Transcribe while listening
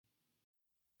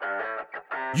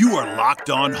You are Locked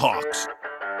On Hawks,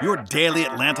 your daily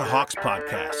Atlanta Hawks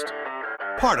podcast.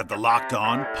 Part of the Locked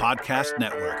On Podcast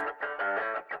Network.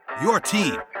 Your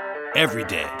team every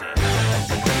day.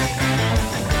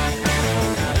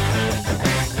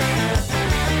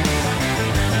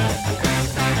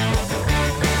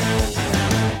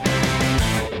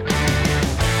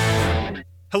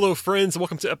 Hello, friends, and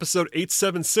welcome to episode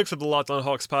 876 of the Locked On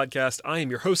Hawks podcast. I am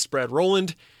your host, Brad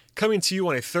Rowland, coming to you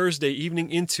on a Thursday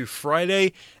evening into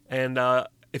Friday. And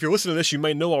if you're listening to this, you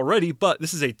may know already, but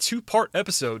this is a two-part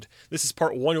episode. This is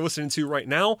part one you're listening to right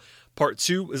now. Part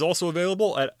two is also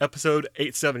available at episode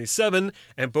 877,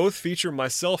 and both feature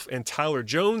myself and Tyler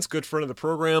Jones, good friend of the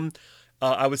program.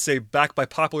 I would say back by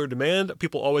popular demand.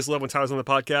 People always love when Tyler's on the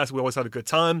podcast. We always have a good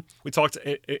time. We talked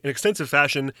in extensive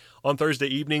fashion on Thursday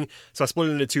evening, so I split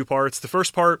it into two parts. The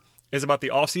first part is about the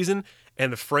offseason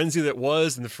and the frenzy that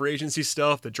was and the free agency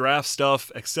stuff, the draft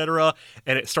stuff, etc.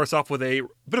 And it starts off with a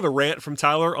bit of a rant from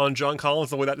Tyler on John Collins,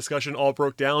 the way that discussion all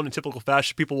broke down in typical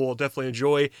fashion. People will definitely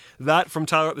enjoy that from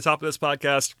Tyler at the top of this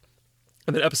podcast.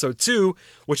 And then episode 2,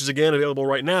 which is again available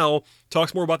right now,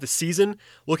 talks more about the season,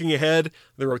 looking ahead,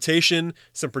 the rotation,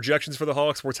 some projections for the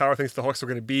Hawks, where Tyler thinks the Hawks are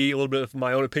going to be, a little bit of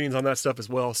my own opinions on that stuff as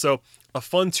well. So a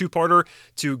fun two-parter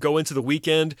to go into the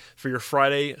weekend for your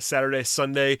Friday, Saturday,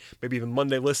 Sunday, maybe even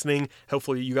Monday listening.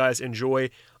 Hopefully you guys enjoy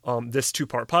this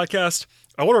two-part podcast.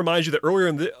 I want to remind you that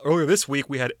earlier this week,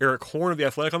 we had Eric Horn of The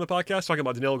Athletic on the podcast talking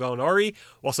about Danilo Gallinari.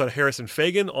 We also had Harrison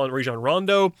Fagan on Rajon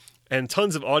Rondo. And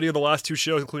tons of audio the last two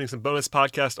shows, including some bonus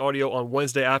podcast audio on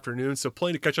Wednesday afternoon. So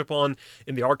plenty to catch up on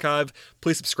in the archive.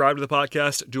 Please subscribe to the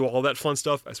podcast. Do all that fun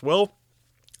stuff as well.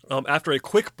 After a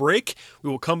quick break, we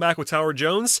will come back with Tyler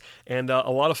Jones, and a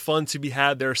lot of fun to be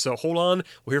had there. So hold on.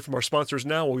 We'll hear from our sponsors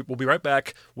now. We'll be right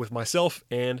back with myself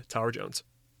and Tyler Jones.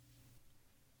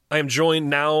 I am joined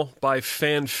now by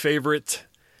fan favorite,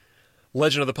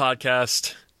 legend of the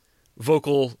podcast,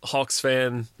 vocal Hawks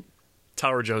fan,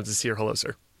 Tyler Jones is here. Hello,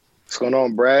 sir. What's going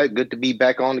on, Brad? Good to be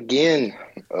back on again.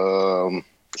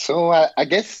 So I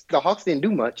guess the Hawks didn't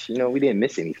do much. You know, we didn't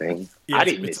miss anything. Yeah, I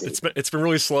didn't miss anything. It's been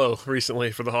really slow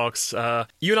recently for the Hawks.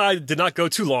 You and I did not go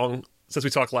too long since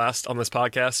we talked last on this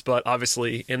podcast, but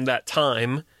obviously in that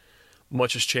time,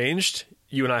 much has changed.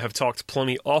 You and I have talked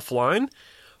plenty offline,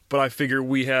 but I figure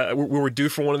we were due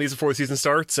for one of these before the season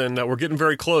starts, and we're getting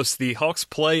very close. The Hawks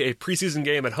play a preseason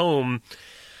game at home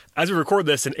as we record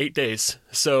this in 8 days.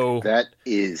 So that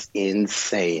is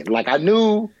insane. Like they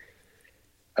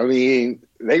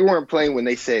weren't playing when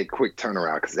they said quick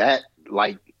turnaround, because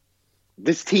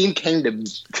this team came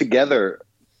together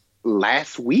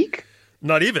last week.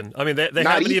 Not even. I mean, they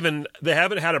haven't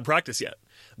had a practice yet.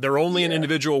 They're only in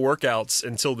individual workouts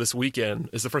until this weekend.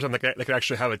 Is the first time they could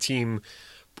actually have a team.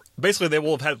 Basically, they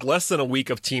will have had less than a week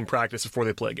of team practice before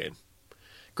they play a game.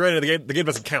 Granted, the game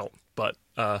doesn't count, but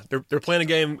they're playing a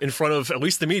game in front of at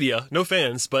least the media, no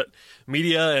fans, but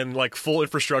media and like full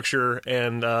infrastructure,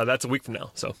 and that's a week from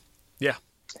now. So, yeah.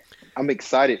 I'm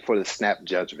excited for the snap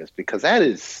judgments, because that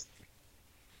is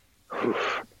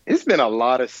it's been a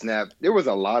lot of snap. There was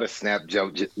a lot of snap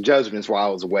judgments while I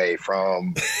was away,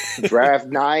 from draft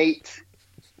night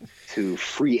to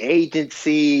free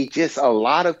agency. Just a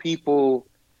lot of people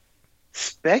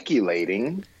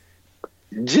speculating.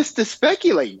 Just to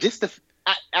speculate,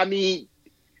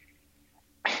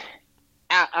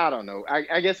 I don't know.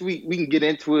 I guess we can get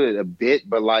into it a bit,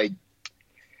 but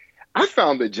I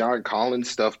found the John Collins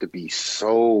stuff to be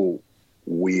so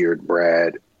weird,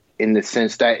 Brad, in the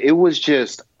sense that it was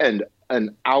just an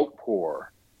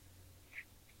outpour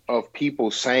of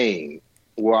people saying,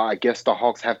 well, I guess the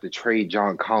Hawks have to trade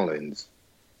John Collins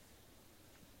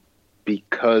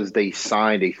because they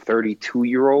signed a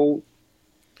 32-year-old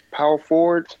power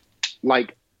forward.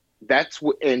 That's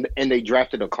what, and they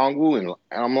drafted Okongwu, and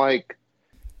I'm like,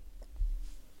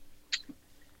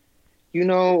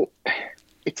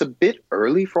 it's a bit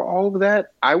early for all of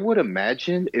that. I would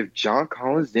imagine if John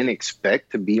Collins didn't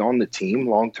expect to be on the team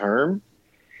long term,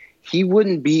 he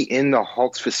wouldn't be in the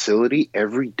Hawks facility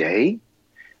every day.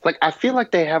 I feel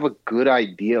like they have a good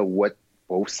idea what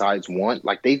both sides want.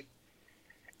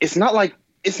 It's not like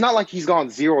he's gone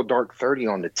 0 dark 30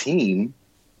 on the team.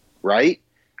 Right?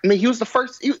 I mean, he was the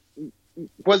first.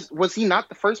 Was he not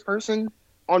the first person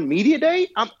on media day?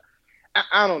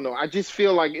 I don't know. I just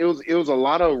feel like it was a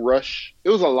lot of rush.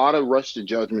 It was a lot of rush to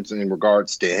judgments in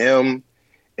regards to him,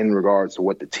 in regards to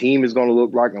what the team is going to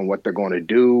look like and what they're going to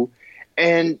do,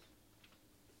 and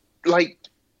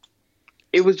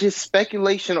it was just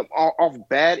speculation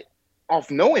off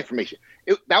no information.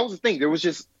 That was the thing. It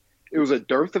was a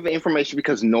dearth of information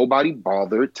because nobody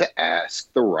bothered to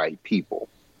ask the right people.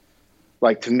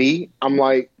 To me, I'm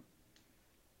like,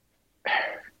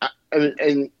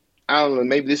 and I don't know,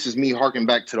 maybe this is me harking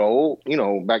back to the old,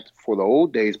 back for the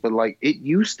old days, but like it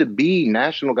used to be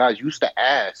national guys used to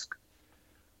ask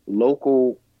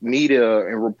local media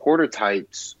and reporter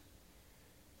types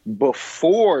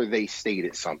before they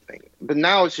stated something. But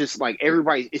now it's just like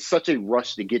everybody, it's such a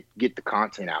rush to get the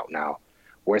content out now,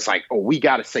 where it's like, oh, we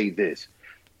got to say this.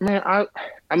 Man,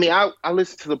 I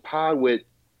listened to the pod with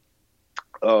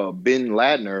Ben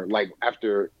Ladner, like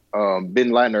after Ben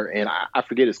Ladner and I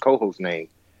forget his co-host name.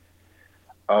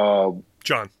 John.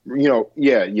 John.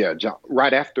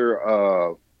 Right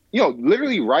after,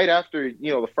 literally right after,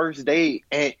 the first day,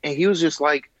 and he was just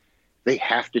like, they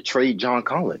have to trade John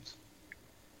Collins.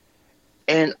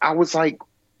 And I was like,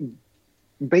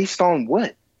 based on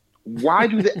what? Why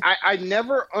do they? I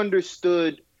never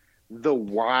understood the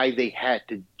why they had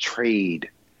to trade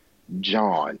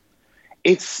John.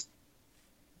 I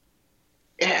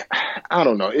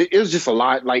don't know. It was just a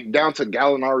lot, like down to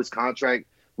Gallinari's contract.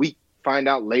 We find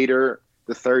out later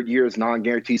the third year is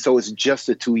non-guaranteed. So it's just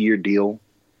a 2-year deal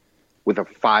with a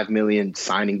 $5 million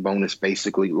signing bonus,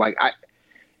 basically. Like,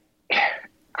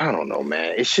 I don't know,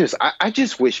 man. It's just, I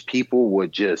just wish people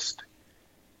would just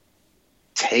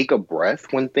take a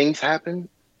breath when things happen.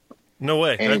 No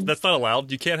way. That's not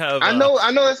allowed. You can't have. I know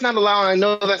that's not allowed. I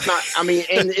know that's not. I mean,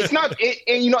 and it's not.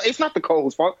 It's not the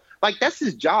co-host's fault. Like, that's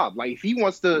his job. Like, if he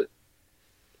wants to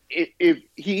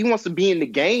be in the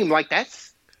game, like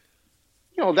that's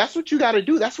that's what you got to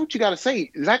do. That's what you got to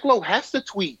say. Zach Lowe has to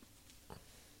tweet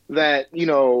that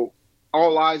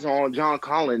all eyes are on John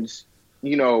Collins.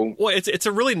 Well, it's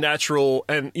a really natural,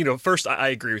 and first I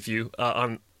agree with you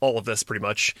on all of this pretty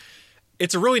much.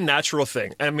 It's a really natural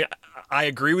thing. I mean, I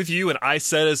agree with you, and I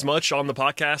said as much on the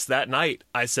podcast that night.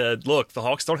 I said, look, the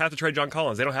Hawks don't have to trade John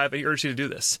Collins. They don't have any urgency to do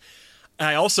this. And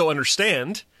I also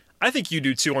understand, I think you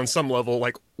do too on some level,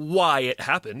 like why it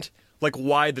happened, like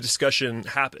why the discussion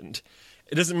happened.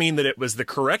 It doesn't mean that it was the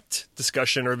correct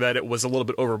discussion or that it was a little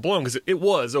bit overblown, because it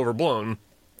was overblown.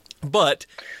 But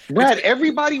Brad,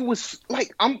 everybody was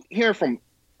like, I'm hearing from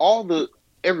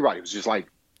everybody was just like,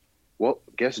 well,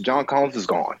 guess John Collins is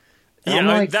gone. And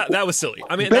yeah, like, that was silly.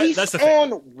 I mean, based that's the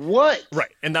thing. on what? Right,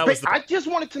 and that was I just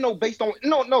wanted to know based on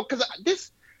because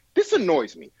this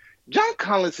annoys me. John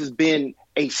Collins has been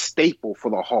a staple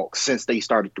for the Hawks since they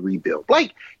started to rebuild.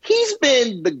 Like, he's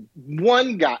been the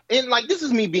one guy, and like, this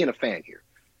is me being a fan here.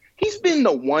 He's been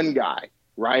the one guy,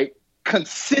 right?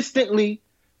 Consistently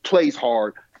plays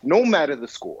hard, no matter the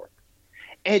score.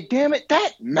 And damn it,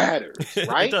 that matters,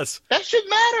 right? It does. That should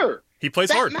matter. He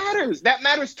plays hard. That matters. That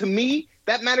matters to me.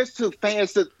 That matters to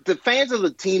fans, the fans of the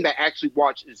team that actually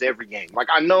watches every game. Like,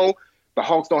 I know the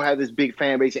Hawks don't have this big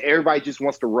fan base, and everybody just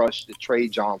wants to rush to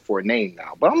trade John for a name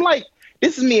now. But I'm like,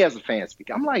 this is me as a fan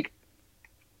speaking. I'm like,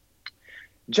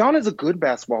 John is a good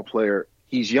basketball player.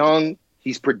 He's young.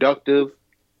 He's productive.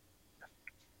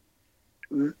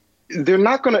 They're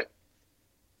not going to,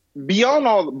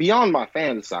 beyond my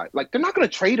fan side, like, they're not going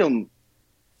to trade him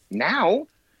now.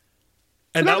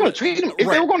 And they're not going to trade him. If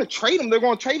right. they were going to trade him, they're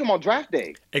going to trade him on draft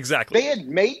day. Exactly. They had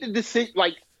made the decision,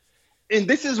 like, and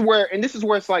this is where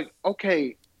it's like,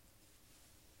 okay,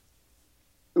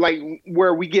 like,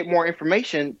 where we get more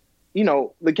information.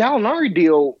 The Gallinari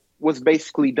deal was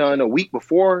basically done a week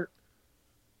before,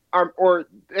 or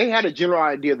they had a general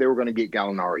idea they were going to get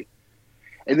Gallinari.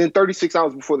 And then 36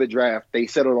 hours before the draft, they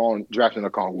settled on drafting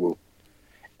Okongwu.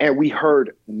 And we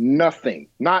heard nothing,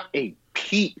 not a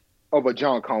peep of a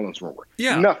John Collins rumor.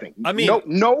 Yeah. Nothing. I mean,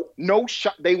 no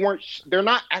shot. They're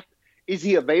not. Is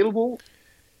he available?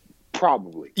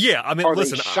 Probably. Yeah. I mean,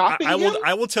 listen, I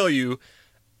I will tell you,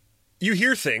 you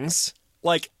hear things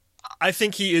like, I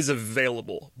think he is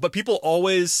available, but people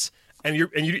always, and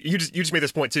you just made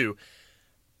this point too.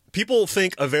 People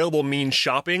think available means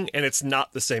shopping, and it's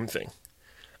not the same thing.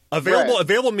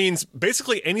 Available means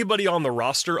basically anybody on the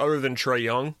roster other than Trae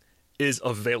Young is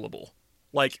available.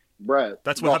 Like, Brad,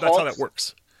 that's how that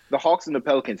works. The Hawks and the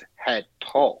Pelicans had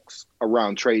talks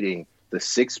around trading the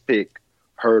 6th pick,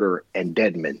 Herter, and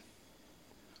Dedmon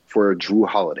for Drew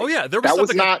Holiday. Oh yeah, there was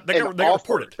something that got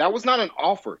reported. That was not an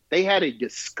offer. They had a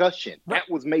discussion. Right.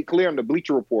 That was made clear in the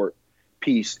Bleacher Report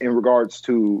piece in regards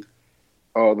to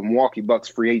the Milwaukee Bucks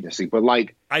free agency. But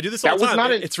like, I do this all the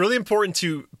time. It's really important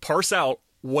to parse out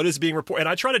what is being reported, and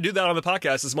I try to do that on the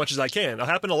podcast as much as I can. It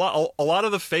happened a lot. A lot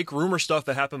of the fake rumor stuff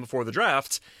that happened before the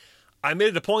draft, I made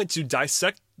it a point to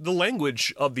dissect the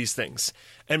language of these things.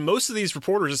 And most of these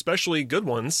reporters, especially good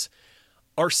ones,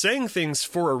 are saying things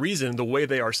for a reason the way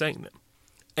they are saying them.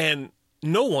 And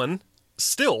no one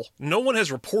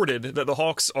has reported that the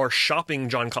Hawks are shopping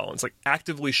John Collins, like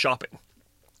actively shopping.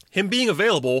 Him being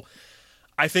available,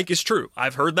 I think, is true.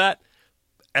 I've heard that.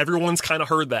 Everyone's kind of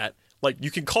heard that. Like,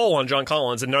 you can call on John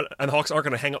Collins, and the Hawks aren't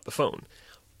going to hang up the phone.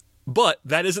 But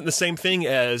that isn't the same thing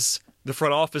as the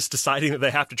front office deciding that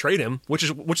they have to trade him, which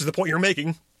is the point you're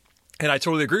making. And I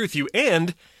totally agree with you.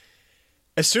 And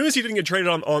as soon as he didn't get traded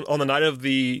on the night of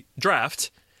the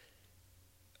draft,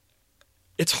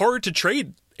 it's hard to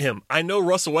trade him. I know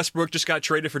Russell Westbrook just got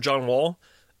traded for John Wall.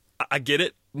 I get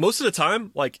it. Most of the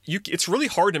time, like, it's really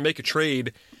hard to make a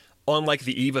trade on like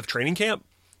the eve of training camp.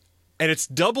 And it's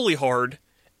doubly hard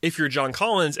if you're John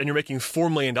Collins and you're making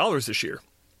 $4 million this year.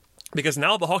 Because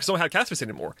now the Hawks don't have cap space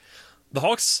anymore. The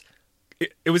Hawks,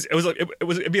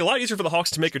 it'd be a lot easier for the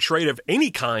Hawks to make a trade of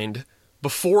any kind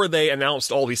before they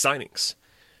announced all these signings.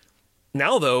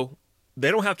 Now, though, they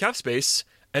don't have cap space,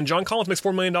 and John Collins makes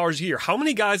 $4 million a year. How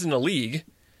many guys in the league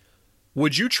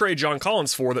would you trade John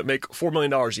Collins for that make $4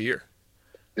 million a year?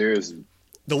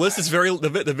 The list is very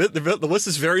the list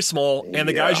is very small, and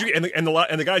the guys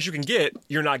the guys you can get,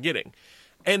 you're not getting.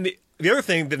 And the other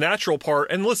thing, the natural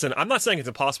part, and listen, I'm not saying it's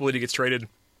impossible that he gets traded.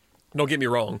 Don't get me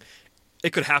wrong.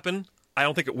 It could happen. I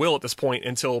don't think it will at this point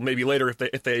until maybe later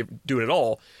if they do it at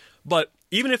all. But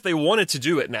even if they wanted to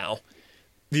do it now,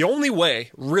 the only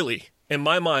way, really, in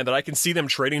my mind, that I can see them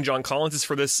trading John Collins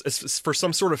is for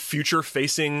some sort of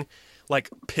future-facing, like,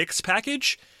 picks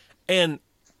package. And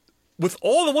with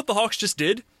all of what the Hawks just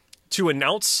did to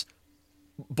announce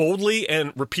boldly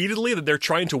and repeatedly that they're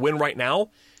trying to win right now,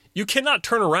 you cannot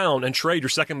turn around and trade your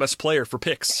second best player for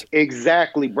picks.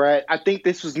 Exactly, Brad. I think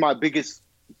this is my biggest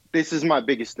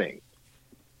thing.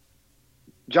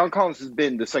 John Collins has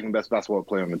been the second best basketball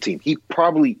player on the team. He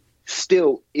probably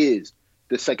still is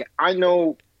the second. I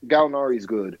know Gallinari is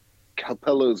good.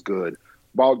 Capella is good.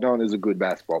 Bogdan is a good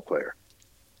basketball player.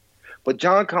 But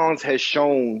John Collins has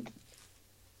shown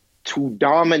to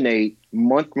dominate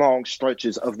month-long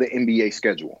stretches of the NBA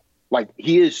schedule. Like,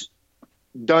 he has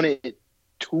done it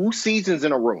 2 seasons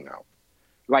in a row now.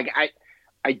 Like,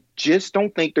 I just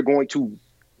don't think they're going to.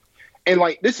 And,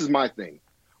 like, this is my thing.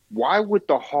 Why would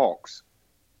the Hawks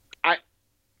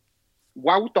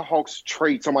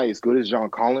trade somebody as good as John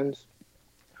Collins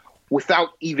without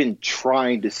even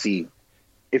trying to see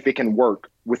if it can work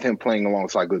with him playing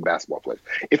alongside good basketball players?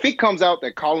 If it comes out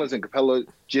that Collins and Capella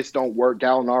just don't work,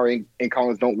 Gallinari and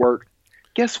Collins don't work,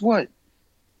 guess what?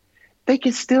 They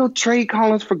can still trade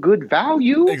Collins for good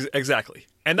value. Exactly.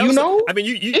 And I mean,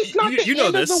 it's not the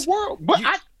end of the world. But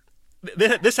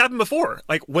this happened before.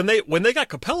 Like, when they got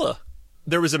Capella,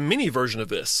 there was a mini version of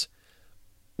this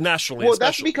nationally. Well,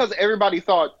 that's because everybody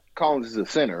thought Collins is a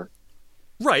center,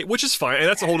 right? Which is fine, and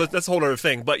that's a whole other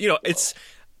thing. But it's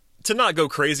to not go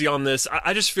crazy on this.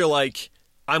 I just feel like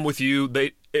I'm with you.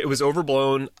 It was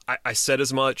overblown. I said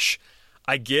as much.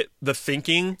 I get the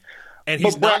thinking. And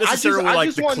he's not necessarily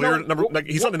the clear number. Like,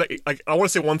 he's not. Like, I want to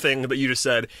say one thing that you just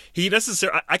said.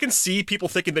 I can see people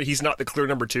thinking that he's not the clear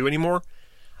number 2 anymore.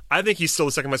 I think he's still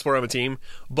the second best player on the team.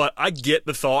 But I get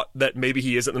the thought that maybe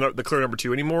he isn't the clear number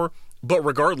 2 anymore. But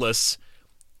regardless,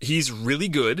 he's really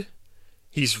good.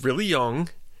 He's really young,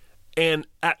 and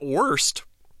at worst,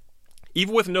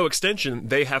 even with no extension,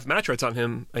 they have match rights on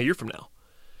him a year from now.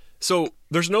 So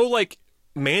there's no like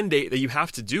mandate that you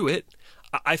have to do it.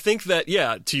 I think that,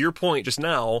 yeah, to your point just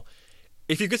now,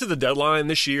 if you get to the deadline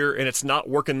this year and it's not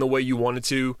working the way you wanted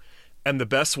to, and the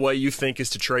best way you think is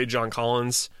to trade John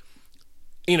Collins,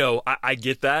 I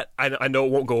get that. I know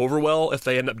it won't go over well if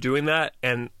they end up doing that.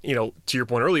 And, to your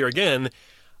point earlier, again,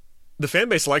 the fan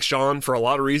base likes John for a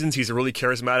lot of reasons. He's a really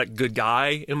charismatic, good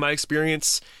guy in my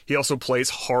experience. He also plays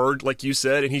hard, like you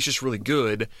said, and he's just really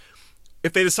good.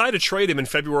 If they decide to trade him in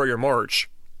February or March,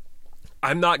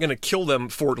 I'm not going to kill them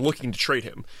for looking to trade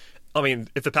him. I mean,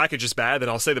 if the package is bad, then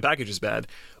I'll say the package is bad.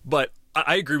 But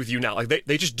I agree with you now. Like,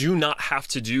 they just do not have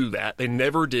to do that. They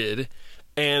never did.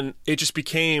 And it just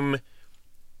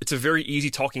it's a very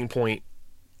easy talking point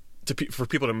for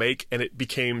people to make, and it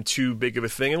became too big of a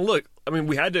thing. And look, I mean,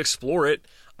 we had to explore it.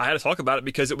 I had to talk about it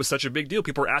because it was such a big deal.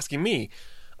 People were asking me.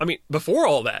 I mean, before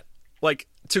all that, like,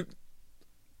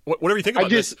 whatever you think about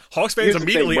this, Hawks fans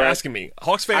immediately asking me.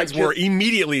 Hawks fans were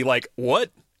immediately like, "What?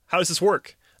 How does this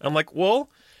work?" I'm like, "Well,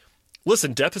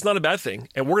 listen, depth is not a bad thing,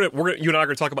 and you and I are going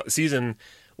to talk about the season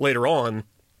later on.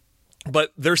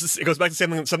 But it goes back to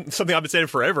something I've been saying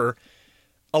forever.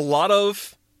 A lot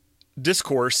of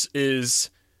discourse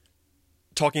is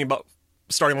talking about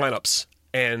starting lineups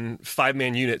and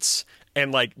 5-man units,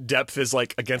 and like depth is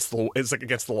like against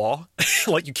the law.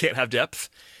 Like, you can't have depth."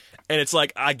 And it's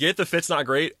like, I get the fit's not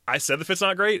great. I said the fit's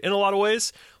not great in a lot of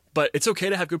ways, but it's okay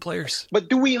to have good players. But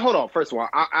hold on, first of all,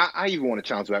 I even want to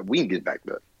challenge that. We can get back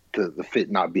to the fit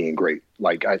not being great.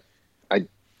 Like,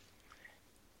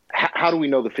 how do we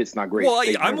know the fit's not great? Well,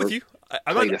 I'm with you.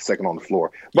 played a second on the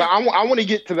floor. But I want to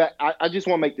get to that. I just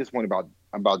want to make this point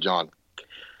about John.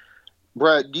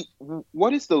 Brad,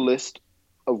 what is the list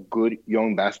of good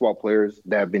young basketball players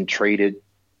that have been traded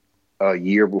a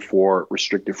year before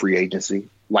restricted free agency?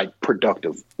 Like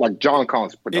productive, like John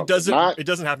Collins productive. It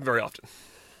doesn't happen very often.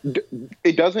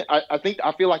 It doesn't.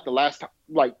 I feel like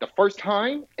the first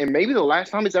time, and maybe the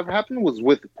last time it's ever happened was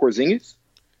with Porzingis,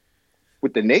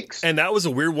 with the Knicks. And that was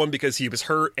a weird one because he was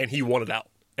hurt and he wanted out.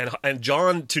 And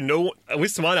John, at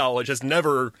least to my knowledge, has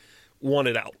never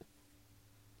wanted out.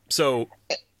 So,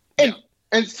 and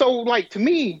so, like, to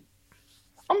me,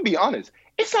 I'm gonna be honest.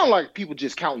 It sounds like people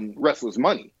just counting wrestlers'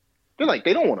 money. They're like,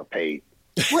 they don't want to pay.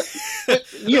 But, a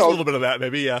little bit of that,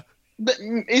 maybe, yeah.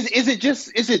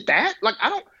 Is it that? Like,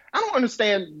 I don't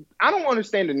understand. I don't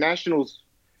understand the national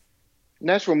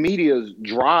media's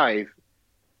drive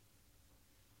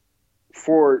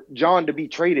for John to be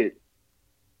traded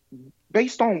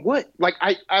based on what? Like,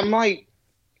 I'm like,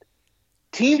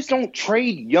 teams don't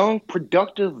trade young,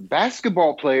 productive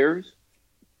basketball players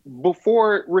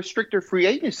before restricted free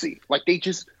agency. Like, they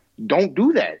just don't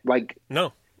do that. Like,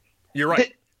 no, you're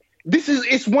right.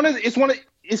 It's one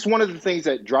of the things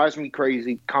that drives me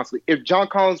crazy constantly. If John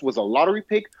Collins was a lottery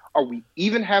pick, are we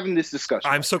even having this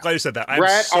discussion? I'm so glad you said that.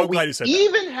 Brad, are we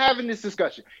even having this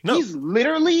discussion? No. He's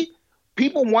literally,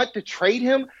 people want to trade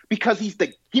him because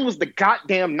he was the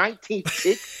goddamn 19th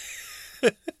pick.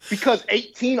 Because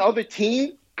 18 other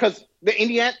teams, because the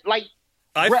Indiana, like,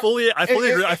 I fully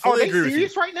agree. I fully agree with you.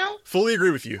 Right now? Fully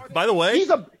agree with you. By the way,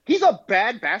 he's a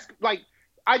bad basketball. Like,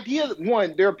 idea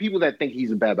one, there are people that think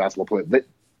he's a bad basketball player.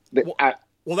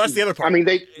 Well, that's the other part. I mean,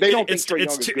 they don't think Trae Young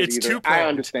is good either. I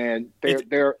understand.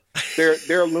 They're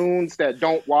loons that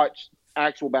don't watch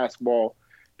actual basketball.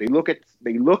 They look at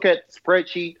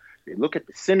spreadsheet. They look at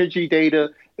the synergy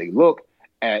data. They look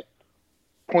at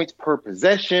points per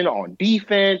possession on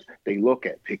defense. They look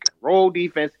at pick and roll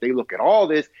defense. They look at all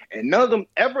this, and none of them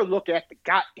ever look at the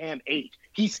goddamn age.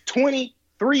 He's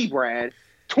 23, Brad.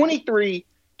 23,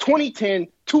 2010,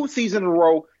 2 seasons in a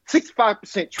row,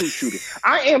 65% true shooting.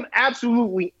 I am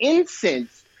absolutely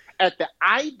incensed at the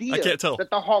idea that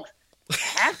the Hawks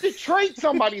have to trade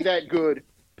somebody that good,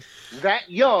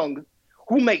 that young,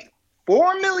 who makes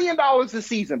 $4 million a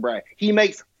season, Brad. He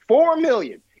makes $4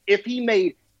 million. If he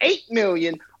made $8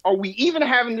 million, are we even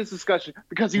having this discussion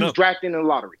because he was drafted in the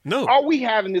lottery? No. Are we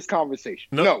having this conversation?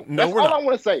 No. That's all I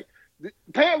want to say.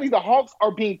 Apparently, the Hawks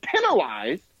are being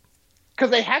penalized because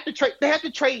they have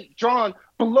to trade John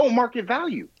below market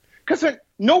value. Because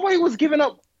nobody was giving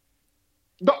up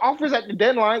the offers at the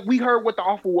deadline. We heard what the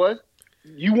offer was.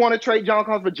 You want to trade John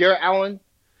Collins for Jarrett Allen,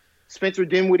 Spencer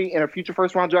Dinwiddie, and a future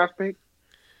first-round draft pick?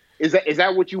 Is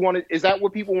that what you wanted? Is that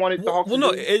what people wanted the Hawks to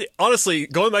do? Honestly,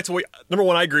 going back to what, number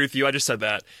one, I agree with you. I just said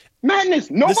that. Madness.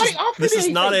 Nobody offered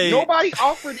anything. Nobody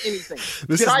offered anything.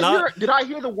 Did I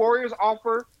hear the Warriors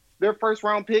offer their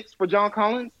first-round picks for John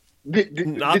Collins?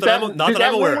 Not that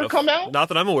I'm aware of. Not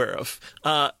that I'm aware of.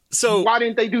 So why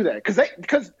didn't they do that?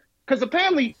 Because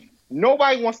apparently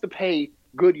nobody wants to pay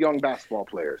good young basketball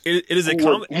players. It is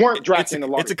weren't drafted in the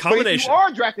lottery. It's a combination. But if you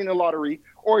are drafting the lottery,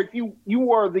 or if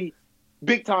you are the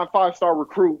big time 5-star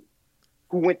recruit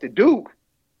who went to Duke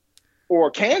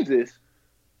or Kansas,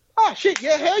 oh shit,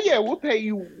 yeah, hell yeah, we'll pay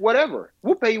you whatever.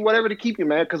 We'll pay you whatever to keep you,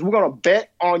 man, because we're gonna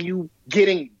bet on you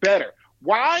getting better.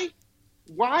 Why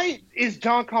is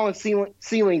John Collins'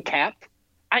 ceiling capped?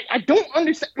 I don't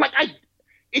understand.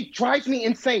 It drives me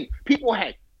insane. People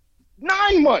had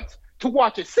 9 months to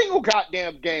watch a single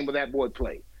goddamn game of that boy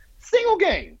play. Single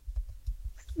game.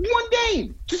 One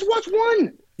game. Just watch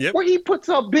one. Yep. Where he puts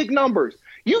up big numbers.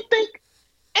 You think,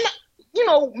 and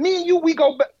me and you, we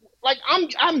go back, like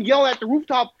I'm yelling at the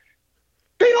rooftop.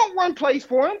 They don't run plays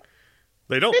for him.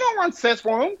 They don't run sets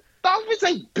for him. The offense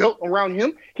ain't built around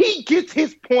him. He gets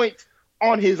his points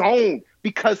on his own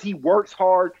because he works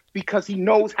hard, because he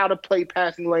knows how to play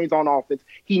passing lanes on offense.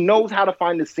 He knows how to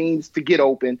find the seams to get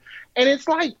open. And it's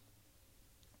like,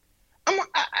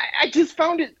 I just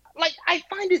found it, like, I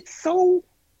find it so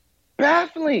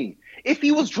baffling. If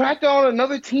he was drafted on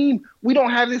another team, we don't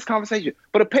have this conversation.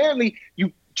 But apparently,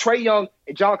 Trae Young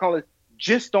and John Collins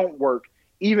just don't work,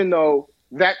 even though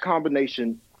that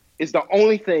combination is the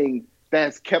only thing that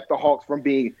has kept the Hawks from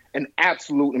being an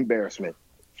absolute embarrassment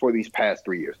for these past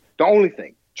 3 years. The only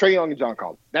thing. Trae Young and John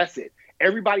Collins. That's it.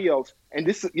 Everybody else, and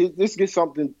this gets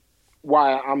something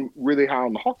why I'm really high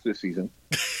on the Hawks this season.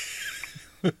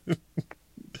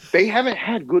 They haven't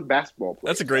had good basketball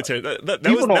players. That's a great take.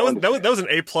 That was an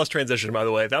A+ transition, by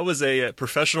the way. That was a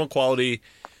professional quality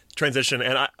transition,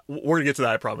 and we're gonna get to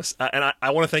that, I promise. And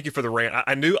I want to thank you for the rant.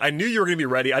 I knew you were gonna be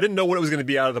ready. I didn't know what it was gonna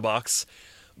be out of the box,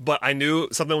 but I knew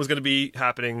something was going to be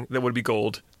happening that would be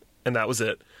gold, and that was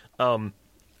it.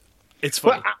 It's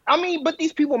funny. But but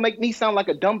these people make me sound like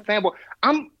a dumb fanboy.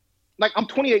 I'm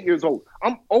 28 years old.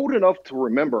 I'm old enough to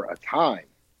remember a time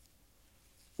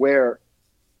where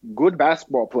good young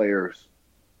basketball players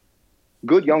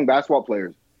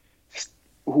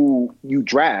who you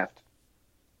draft,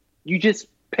 you just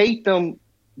paid them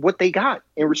what they got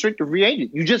in restricted free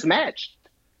agent. You just matched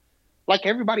like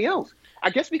everybody else. I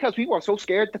guess because people are so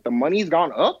scared that the money's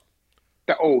gone up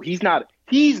that, he's not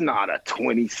a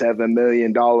 $27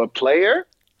 million player.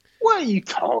 What are you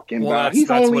talking about?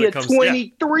 He's only a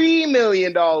 $23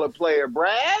 million player,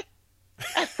 Brad.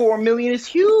 That $4 million is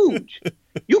huge.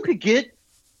 You could get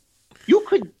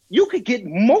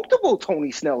multiple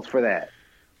Tony Snells for that.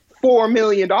 $4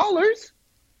 million.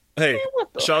 Hey, man,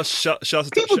 what the? Shouts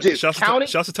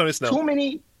to Tony Snell.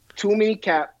 Too many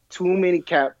cap.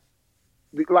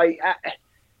 Like,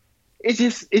 it's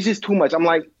just too much. I'm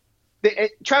like,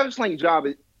 Travis Slank's job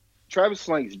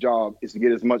is to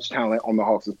get as much talent on the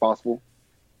Hawks as possible.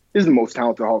 This is the most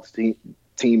talented Hawks team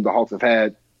the Hawks have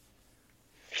had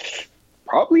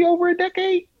probably over a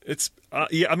decade. It's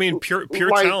pure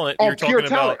talent. You're talking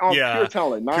about pure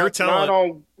talent, not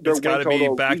on their it's got to be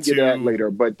back to that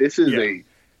later. But this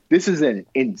is an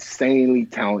insanely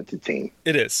talented team.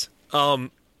 It is. All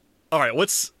right,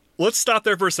 let's stop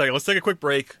there for a second. Let's take a quick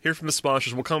break. Hear from the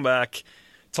sponsors. We'll come back,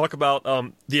 talk about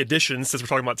the additions since we're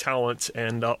talking about talent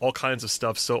and all kinds of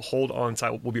stuff. So hold on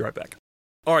tight. We'll be right back.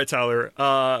 All right, Tyler.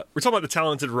 We're talking about the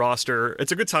talented roster.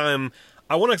 It's a good time.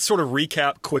 I want to sort of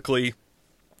recap quickly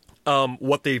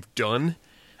what they've done.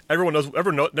 Everyone knows what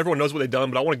they've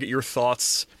done, but I want to get your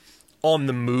thoughts on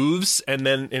the moves, and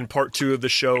then in part 2 of the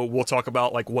show, we'll talk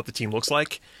about like what the team looks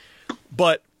like.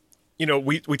 But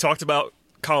we talked about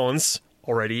Collins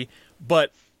already,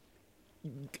 but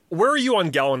where are you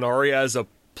on Gallinari as a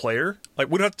player? Like,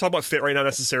 we don't have to talk about fit right now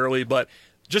necessarily, but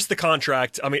just the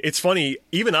contract. I mean, it's funny.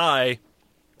 Even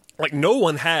no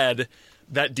one had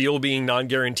that deal being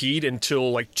non-guaranteed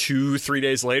until like 2-3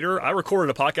 days later. I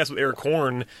recorded a podcast with Eric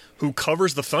Horn, who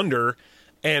covers the Thunder,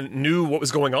 and knew what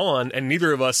was going on, and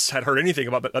neither of us had heard anything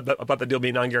about the deal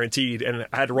being non-guaranteed, and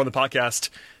I had to run the podcast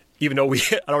even though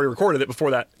I'd already recorded it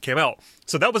before that came out.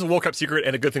 So that was a well-kept secret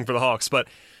and a good thing for the Hawks. But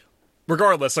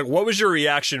regardless, like, what was your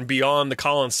reaction beyond the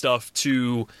Collins stuff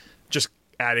to just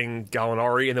adding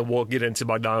Gallinari, and then we'll get into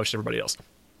Bogdanovich and everybody else?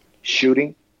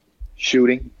 Shooting.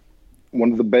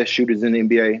 One of the best shooters in the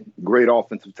NBA. Great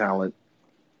offensive talent.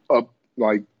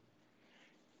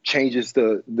 Changes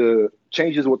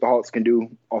changes what the Hawks can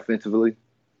do offensively.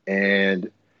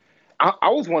 And I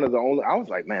was one of the only. I was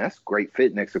like, man, that's a great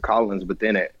fit next to Collins. But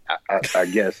then I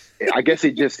guess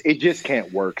it just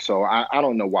can't work. So I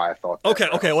don't know why I thought that.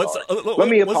 Okay. Let's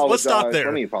stop there.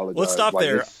 Let me apologize. Let's stop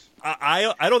there.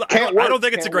 I don't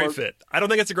think it's a great fit. I don't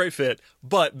think it's a great fit.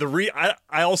 But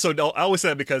I also don't. I always say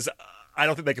that because I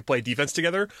don't think they could play defense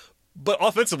together. But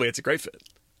offensively, it's a great fit.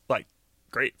 Like,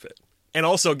 great fit. And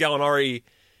also, Gallinari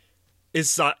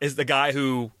is the guy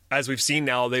who, as we've seen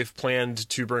now, they've planned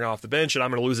to bring off the bench, and I'm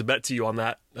going to lose a bet to you on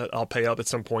that. I'll pay up at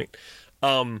some point,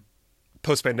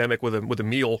 post-pandemic with a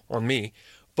meal on me.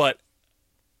 But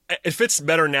it fits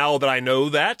better now that I know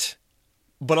that.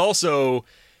 But also,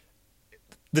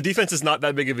 the defense is not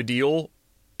that big of a deal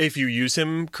if you use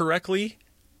him correctly,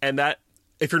 and that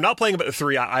if you're not playing him at the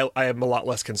 3, I am a lot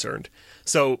less concerned.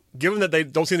 So, given that they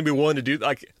don't seem to be willing to do,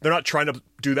 like, they're not trying to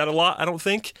do that a lot, I don't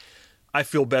think, I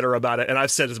feel better about it, and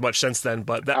I've said as much since then.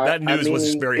 But that news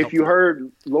was very helpful. If you heard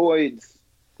Lloyd's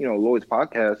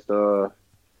podcast,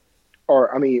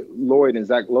 Lloyd and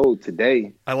Zach Lowe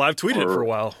today, I live tweeted it for a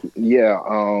while. Yeah,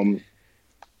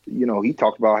 he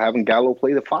talked about having Gallo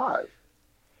play the 5.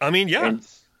 I mean, yeah. And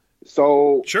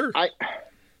so sure.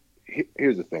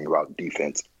 Here's the thing about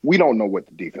defense: we don't know what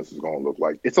the defense is going to look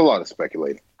like. It's a lot of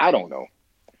speculating. I don't know.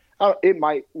 It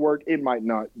might work, it might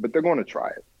not, but they're going to try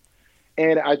it,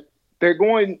 and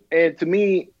to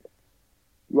me,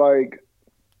 like,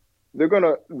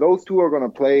 those two are going to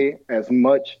play as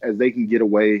much as they can get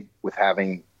away with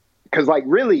having, because, like,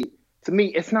 really, to me,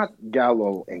 it's not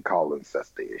Gallo and Collins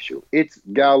that's the issue. It's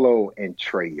Gallo and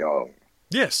Trae Young.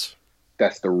 Yes.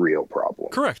 That's the real problem.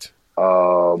 Correct.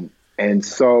 And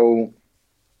so,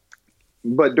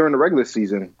 but during the regular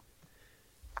season,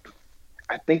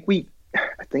 I think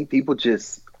people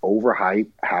just overhype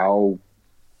how,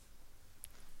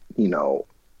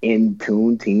 in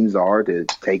tune teams are to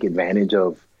take advantage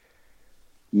of,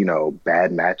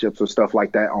 bad matchups or stuff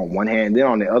like that on one hand. Then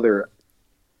on the other,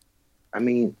 I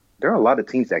mean, there are a lot of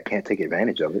teams that can't take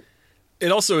advantage of it.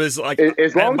 It also is like,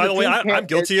 As long and by as the way, team I'm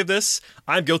guilty of this.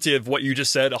 I'm guilty of what you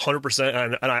just said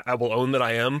 100%, and I will own that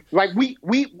I am. Like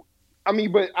I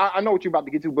mean, but I know what you're about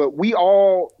to get to, but we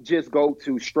all just go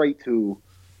straight to,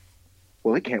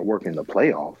 well, it can't work in the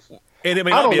playoffs. And it may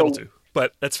not be able to,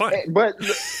 but that's fine. But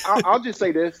I'll just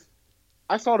say this.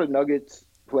 I saw the Nuggets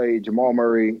play Jamal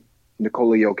Murray,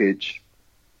 Nikola Jokic,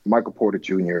 Michael Porter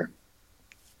Jr.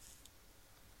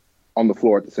 on the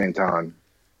floor at the same time,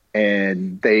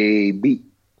 and they beat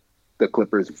the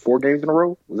Clippers 4 games in a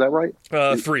row. Was that right?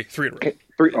 Three in a row.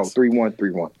 3-1,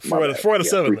 3-1. 4 out of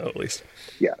 7, though, at least.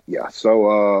 Yeah.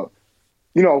 So,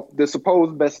 the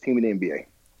supposed best team in the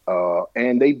NBA.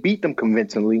 And they beat them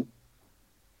convincingly.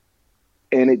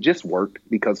 And it just worked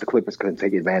because the Clippers couldn't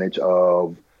take advantage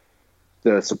of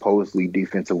the supposedly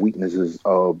defensive weaknesses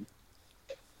of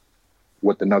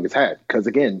what the Nuggets had. Because,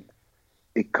 again,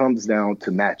 it comes down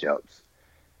to matchups.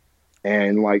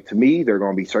 And, to me, there are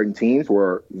going to be certain teams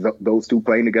where those two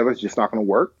playing together is just not going to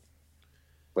work.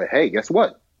 But, hey, guess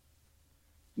what?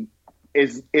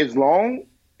 As long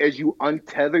as you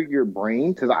untether your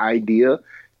brain to the idea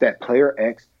that player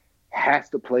X has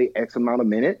to play X amount of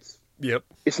minutes, yep,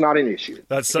 it's not an issue.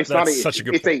 That's such a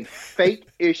good It's point. a fake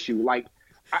issue.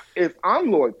 If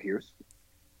I'm Lloyd Pierce,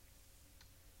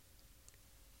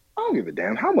 I don't give a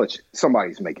damn how much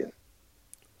somebody's making.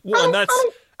 Well, and that's...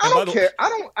 I don't care.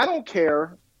 I don't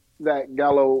care that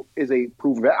Gallo is a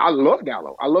proven vet. I love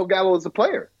Gallo. I love Gallo as a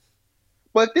player.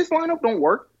 But if this lineup don't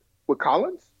work with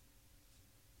Collins,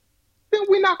 then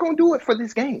we're not going to do it for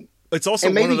this game. It's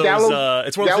also one of those.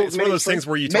 It's one of those things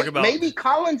where you talk about maybe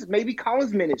Collins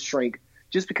minutes shrink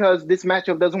just because this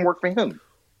matchup doesn't work for him.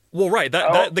 Well, right.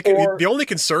 The only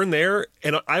concern there,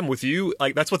 and I'm with you.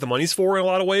 That's what the money's for in a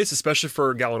lot of ways, especially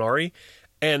for Gallinari.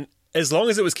 And as long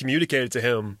as it was communicated to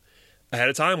him ahead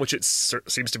of time, which it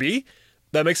seems to be,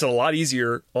 that makes it a lot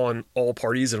easier on all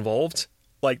parties involved.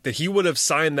 That he would have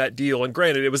signed that deal, and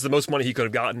granted, it was the most money he could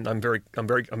have gotten. I'm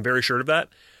very sure of that,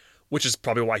 which is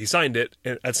probably why he signed it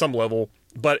at some level.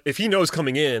 But if he knows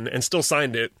coming in and still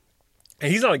signed it,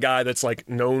 and he's not a guy that's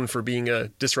known for being a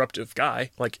disruptive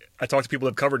guy. I talk to people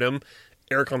that have covered him,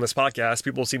 Eric on this podcast.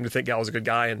 People seem to think Gallo's a good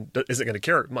guy and isn't going to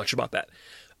care much about that.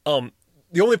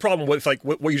 The only problem with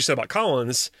what you just said about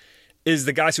Collins is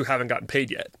the guys who haven't gotten paid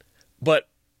yet. But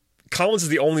Collins is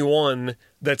the only one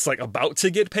that's about to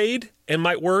get paid and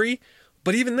might worry.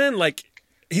 But even then,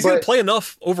 he's going to play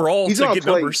enough overall to get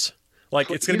numbers.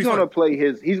 It's going to be fun.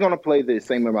 He's going to play the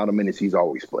same amount of minutes he's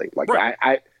always played.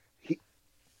 Right.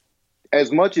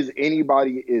 As much as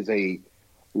anybody is a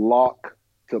lock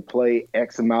to play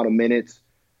X amount of minutes,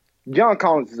 John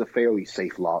Collins is a fairly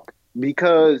safe lock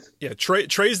because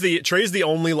Trey's the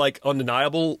only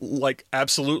undeniable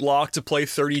absolute lock to play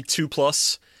 32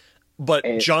 plus. But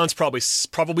John's probably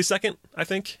second, I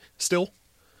think, still.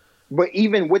 But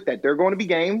even with that, there are going to be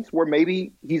games where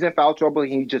maybe he's in foul trouble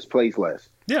and he just plays less.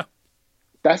 Yeah.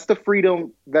 That's the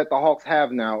freedom that the Hawks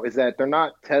have now, is that they're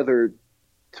not tethered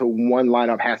to one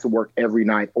lineup has to work every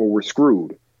night or we're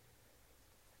screwed.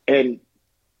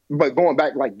 But going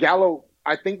back, Gallo,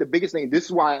 I think the biggest thing, this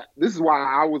is why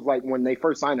I was when they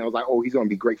first signed him, I was oh, he's going to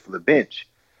be great for the bench.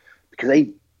 Because they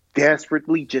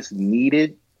desperately just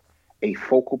needed a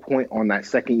focal point on that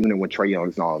second unit when Trae Young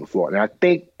is not on the floor. And I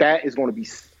think that is going to be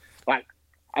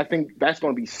that's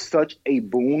going to be such a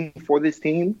boon for this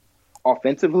team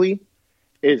offensively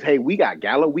is, hey, we got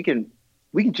Gallo. We can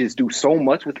just do so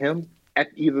much with him at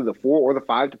either the 4 or the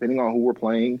 5, depending on who we're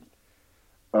playing.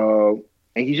 And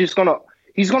he's going to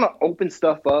open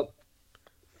stuff up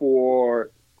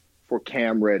for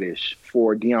Cam Reddish,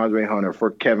 for DeAndre Hunter, for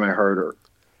Kevin Huerter,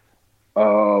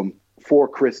 for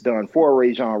Chris Dunn, for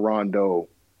Rajon Rondo,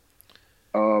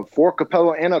 for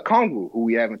Capella and Okongwu, who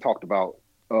we haven't talked about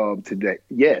today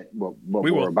yet, but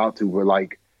we're about to.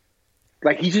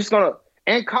 But he's just gonna,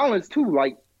 and Collins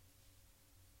too.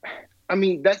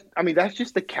 That's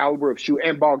just the caliber of shoot,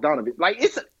 and Bogdanovic.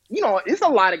 It's a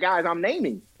lot of guys I'm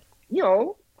naming.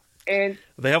 And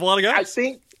they have a lot of guys.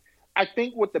 I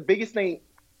think what the biggest thing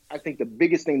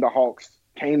the Hawks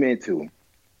came into,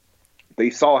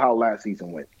 they saw how last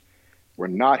season went. We're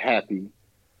not happy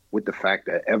with the fact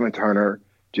that Evan Turner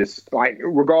just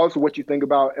regardless of what you think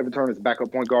about Evan Turner's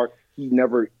backup point guard,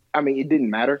 it didn't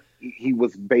matter. He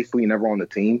was basically never on the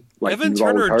team. Evan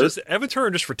Turner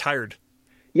just retired.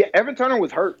 Yeah, Evan Turner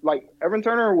was hurt. Evan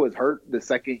Turner was hurt the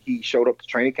second he showed up to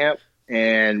training camp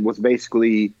and was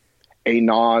basically a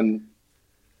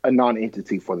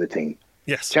non-entity for the team.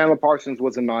 Yes. Chandler Parsons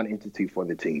was a non-entity for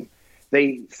the team.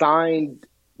 They signed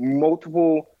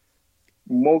multiple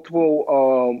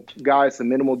guys to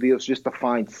minimal deals just to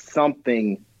find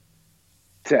something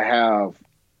to have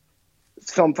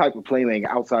some type of playmaking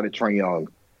outside of Trae Young.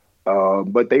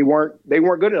 But they weren't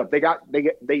good enough.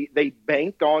 They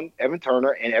banked on Evan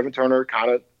Turner, and Evan Turner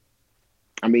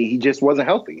he just wasn't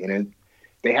healthy, and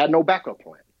they had no backup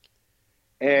plan.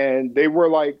 And they were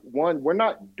like, we're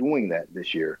not doing that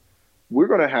this year. We're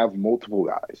going to have multiple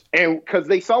guys. And because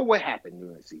they saw what happened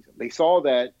during the season. They saw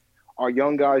that our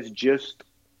young guys,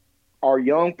 our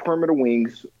young perimeter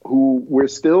wings, who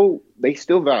they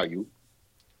still value,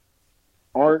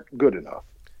 aren't good enough.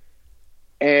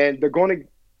 And they're going to,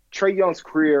 Trae Young's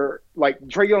career,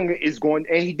 Trae Young is going,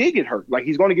 and he did get hurt.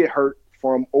 He's going to get hurt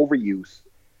from overuse.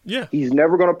 Yeah. He's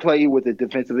never going to play with the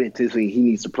defensive intensity he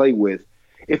needs to play with.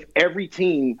 If every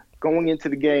team going into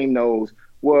the game knows,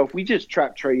 well, if we just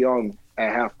trap Trae Young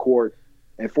at half court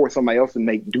and force somebody else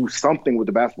to do something with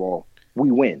the basketball, we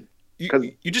win.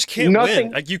 You just can't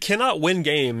win. You cannot win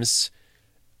games,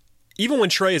 even when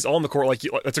Trae is on the court.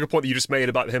 That's a good point that you just made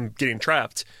about him getting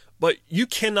trapped. But you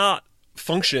cannot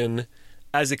function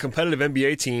as a competitive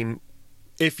NBA team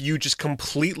if you just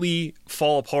completely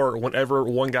fall apart whenever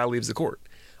one guy leaves the court.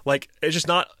 It's just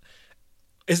not.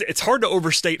 It's hard to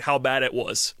overstate how bad it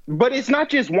was. But it's not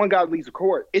just one guy leaves the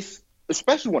court. It's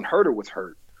especially when Herter was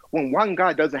hurt. When one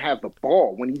guy doesn't have the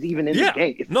ball, when he's even in the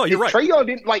game. You're right. Trae Young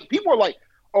didn't, people are like,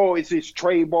 oh, it's his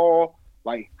Trae ball,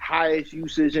 highest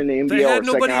usage in the NBA. They had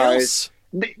nobody else.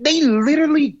 They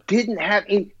literally didn't have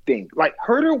anything.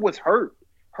 Herter was hurt.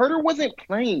 Herter wasn't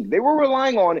playing. They were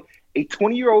relying on a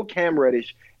 20-year-old Cam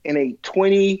Reddish and a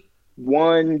 21,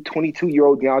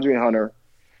 22-year-old DeAndre Hunter.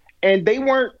 And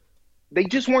they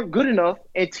just weren't good enough,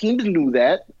 and teams knew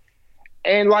that.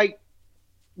 And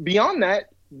beyond that,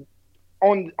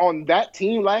 on that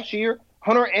team last year,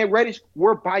 Hunter and Reddish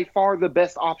were by far the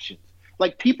best options.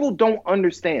 People don't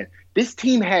understand. This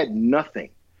team had nothing.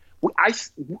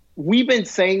 We've been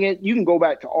saying it. You can go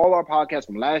back to all our podcasts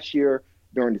from last year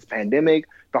during this pandemic.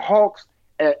 The Hawks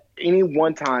at any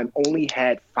one time only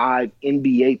had 5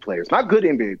 NBA players, not good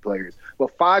NBA players,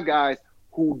 but 5 guys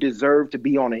who deserve to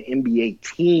be on an NBA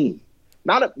team.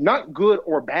 Not good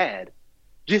or bad,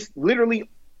 just literally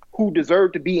who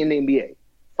deserve to be in the NBA.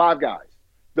 5 guys.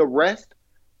 The rest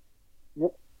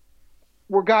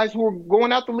were guys who were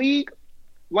going out the league.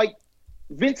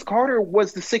 Vince Carter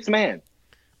was the 6th man.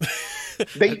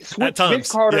 They switched Vince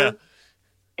Carter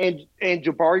and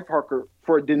Jabari Parker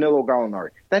for Danilo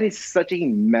Gallinari. That is such a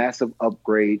massive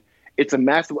upgrade. It's a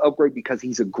massive upgrade because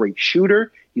he's a great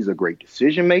shooter. He's a great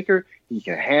decision maker. He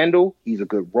can handle. He's a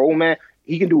good role man.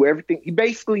 He can do everything. He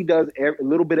basically does a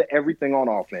little bit of everything on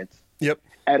offense. Yep.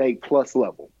 At a plus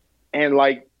level. And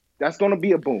that's going to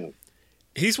be a boom.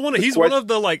 He's one of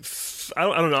the I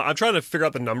don't know. I'm trying to figure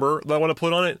out the number that I want to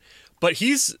put on it, but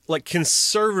he's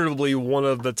conservatively one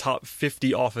of the top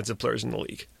 50 offensive players in the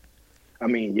league.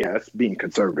 It's being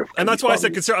conservative. And that's why I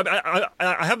said conservative.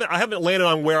 I haven't landed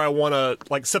on where I want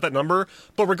to set that number.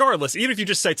 But regardless, even if you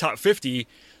just say top 50,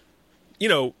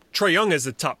 Trae Young is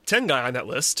the top 10 guy on that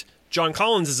list. John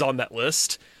Collins is on that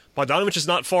list. Bogdanovich is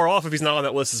not far off if he's not on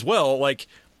that list as well.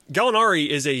 Gallinari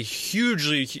is a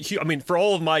hugely, for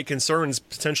all of my concerns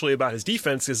potentially about his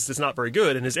defense, because it's not very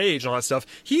good, and his age and all that stuff,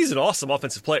 he's an awesome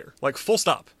offensive player. Full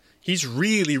stop. He's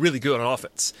really, really good on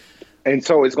offense. And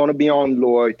so it's going to be on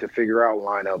Lloyd to figure out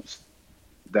lineups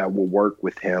that will work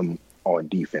with him on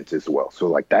defense as well.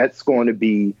 So, that's going to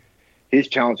be his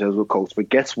challenge as a coach. But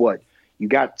guess what? You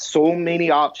got so many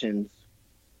options.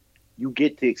 You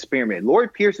get to experiment.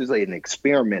 Lloyd Pierce is an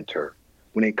experimenter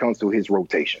when it comes to his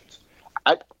rotations.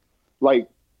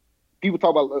 People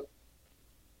talk about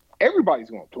everybody's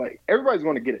going to play. Everybody's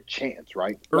going to get a chance,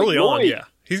 right? Early on, yeah.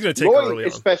 He's going to take early on.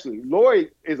 Especially.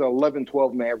 Lloyd is an 11,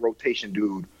 12-man rotation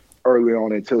dude early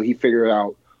on until he figured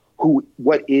out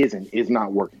what is and is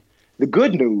not working. The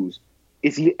good news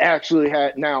is he actually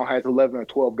now has 11 or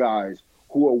 12 guys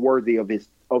who are worthy of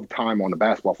time on the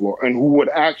basketball floor and who would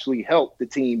actually help the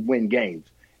team win games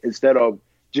instead of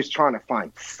just trying to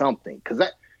find something. Because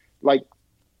that,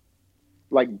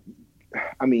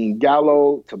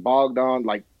 Gallo to Bogdan,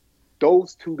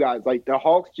 those 2 guys, the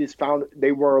Hawks just found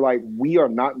they were we are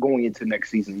not going into next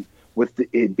season with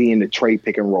it being the trade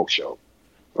pick and roll show.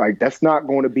 That's not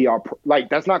going to be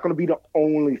that's not going to be the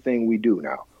only thing we do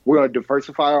now. We're going to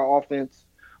diversify our offense.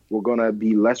 We're going to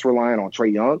be less reliant on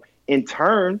Trae Young. In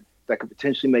turn, that could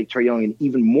potentially make Trae Young an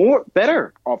even more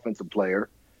better offensive player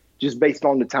just based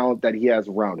on the talent that he has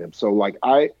around him. So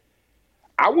I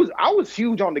was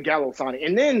huge on the Gallo signing.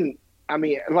 And then,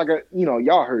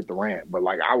 y'all heard the rant, but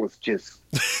I was just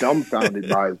dumbfounded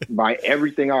by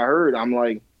everything I heard.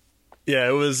 I'm yeah,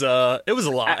 it was a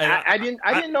lot. I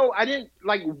didn't know.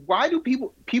 Why do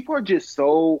people are just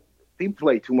so, people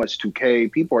play too much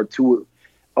 2K. People are too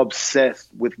obsessed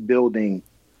with building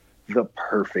the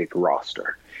perfect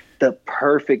roster. The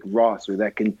perfect roster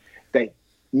that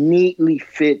neatly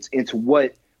fits into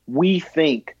what we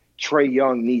think Trae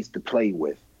Young needs to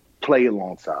play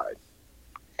alongside.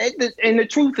 And the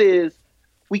truth is,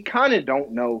 we kind of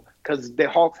don't know because the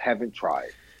Hawks haven't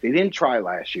tried. They didn't try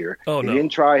last year. They didn't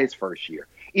try his first year.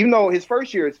 Even though his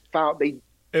first year thought they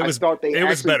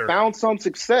actually found some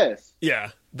success. Yeah.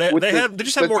 They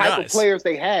just had more guys. The type of players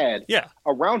they had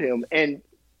around him. And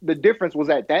the difference was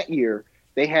that year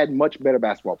they had much better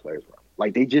basketball players around.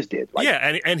 Like they just did. Like,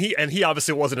 and he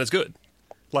obviously wasn't as good.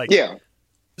 Yeah.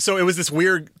 So it was this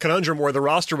weird conundrum where the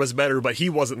roster was better, but he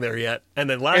wasn't there yet. And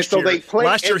then last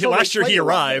year he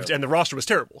arrived and the roster was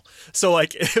terrible. So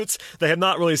like they have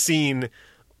not really seen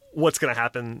what's going to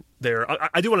happen there.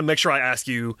 I do want to make sure I ask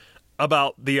you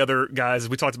about the other guys.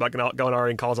 We talked about Gallinari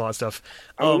and Collins, all that stuff.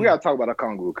 We got to talk about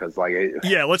Okongwu because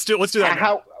let's do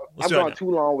that. I've gone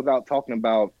too long without talking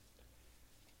about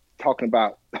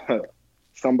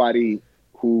somebody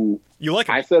who you like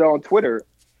him. I said on Twitter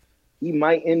he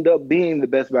might end up being the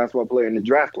best basketball player in the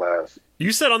draft class.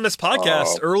 You said on this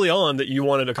podcast early on that you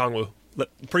wanted Okongwu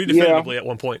pretty definitively at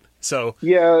one point. So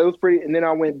yeah, it was pretty. And then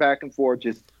I went back and forth.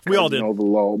 We all did. The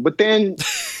low. But then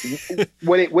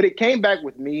when it came back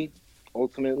with me,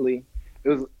 ultimately, it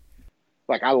was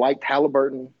like I liked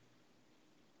Halliburton.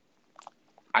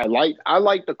 I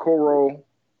liked the Coro.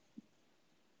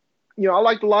 I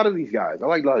liked a lot of these guys.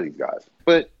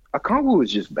 But Okongwu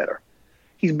is just better.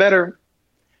 He's better.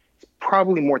 He's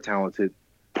probably more talented.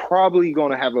 Probably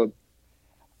going to have a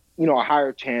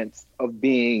higher chance of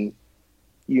being,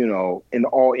 an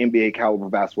all NBA caliber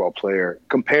basketball player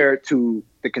compared to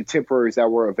the contemporaries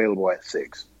that were available at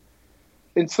 6.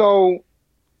 And so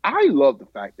I love the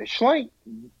fact that Schlenk,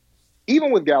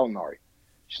 even with Gallinari,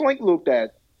 Schlenk looked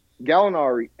at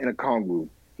Gallinari and Okongwu.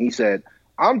 He said,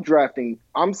 I'm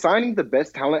signing the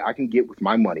best talent I can get with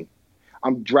my money.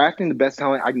 I'm drafting the best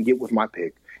talent I can get with my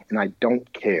pick. And I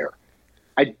don't care.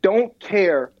 I don't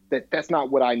care that that's not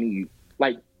what I need.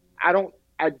 Like,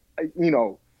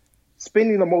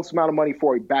 spending the most amount of money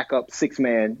for a backup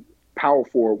 6-man power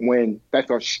forward when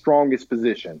that's our strongest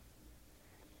position.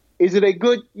 Is it a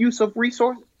good use of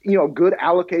resource? Good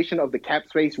allocation of the cap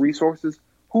space resources?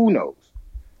 Who knows?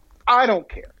 I don't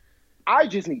care. I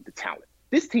just need the talent.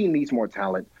 This team needs more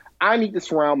talent. I need to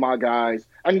surround my guys.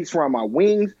 I need to surround my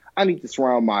wings. I need to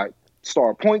surround my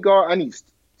star point guard. I need to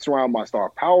surround my star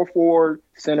power forward,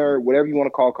 center, whatever you want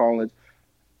to call Collins.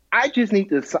 I just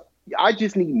need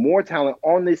more talent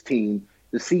on this team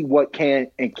to see what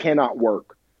can and cannot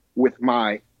work with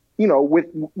my,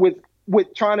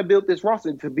 with trying to build this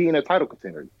roster to be in a title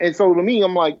contender. And so to me,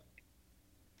 I'm like,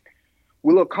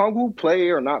 will Okongwu play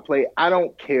or not play? I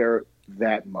don't care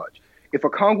that much. If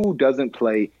Okongwu doesn't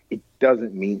play, it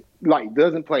doesn't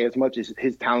play as much as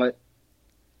his talent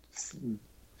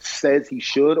says he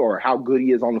should or how good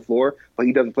he is on the floor, but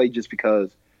he doesn't play just because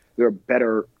there are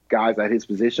better guys at his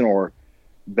position or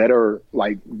better,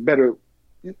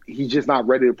 he's just not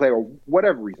ready to play or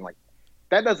whatever reason. Like,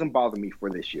 that doesn't bother me for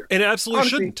this year. And it absolutely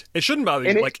shouldn't. It shouldn't bother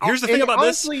you. Like, here's the thing about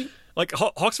this. Like,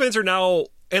 Hawks fans are now,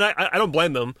 and I don't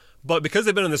blame them, but because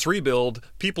they've been in this rebuild,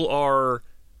 people are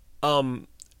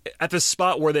at this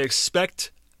spot where they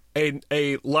expect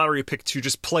a lottery pick to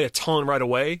just play a ton right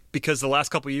away because the last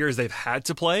couple of years they've had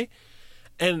to play.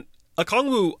 And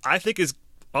Okongwu, I think, is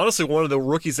honestly one of the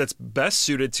rookies that's best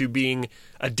suited to being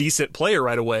a decent player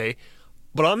right away.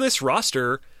 But on this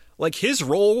roster, like, his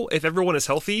role, if everyone is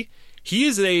healthy, he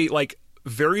is a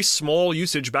very small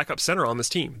usage backup center on this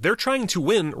team. They're trying to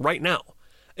win right now.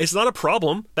 It's not a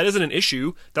problem. That isn't an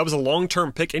issue. That was a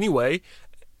long-term pick anyway.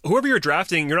 Whoever you're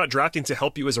drafting, you're not drafting to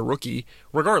help you as a rookie,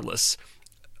 regardless.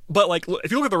 But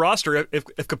if you look at the roster,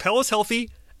 if Capella's healthy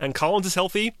and Collins is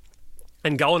healthy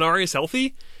and Gallinari is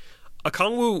healthy,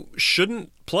 Okongwu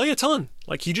shouldn't play a ton.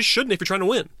 He just shouldn't if you're trying to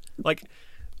win.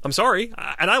 I'm sorry.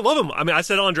 And I love him. I mean, I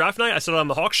said it on draft night. I said it on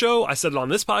the Hawk Show. I said it on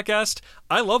this podcast.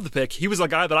 I love the pick. He was a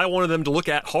guy that I wanted them to look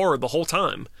at hard the whole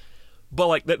time.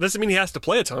 But that doesn't mean he has to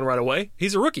play a ton right away.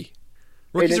 He's a rookie.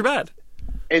 Rookies are bad.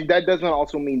 And that doesn't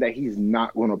also mean that he's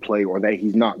not going to play or that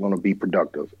he's not going to be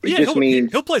productive. It just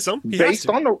means he'll play some. Based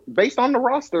on the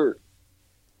roster,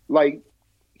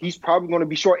 he's probably going to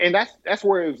be short. And that's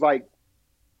where it's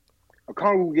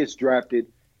Okongwu gets drafted.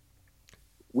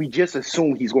 We just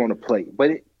assume he's going to play.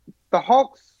 But the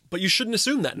Hawks. But you shouldn't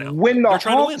assume that now. When the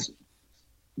Hawks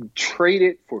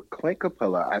traded for Clint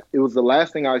Capella, it was one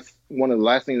of the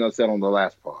last things I said on the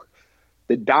last pod.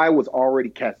 The die was already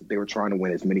cast that they were trying to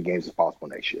win as many games as possible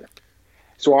next year.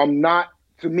 So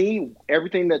to me,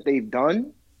 everything that they've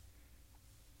done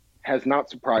has not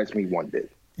surprised me one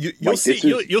bit. You'll see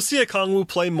Okongwu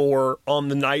play more on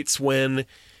the nights when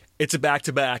it's a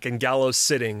back-to-back and Gallo's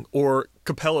sitting or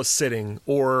Capella's sitting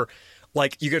or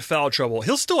like you get foul trouble.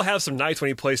 He'll still have some nights when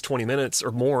he plays 20 minutes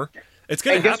or more. It's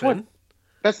going to happen. What?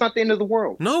 That's not the end of the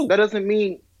world. No. That doesn't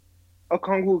mean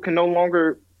Okongwu can no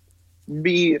longer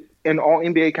be an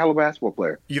all-NBA caliber basketball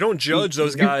player. You don't judge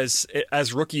those guys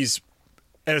as rookies,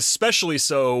 and especially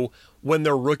so when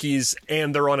they're rookies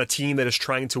and they're on a team that is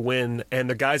trying to win and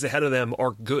the guys ahead of them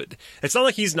are good. It's not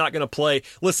like he's not going to play.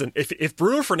 Listen, if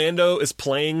Bruno Fernando is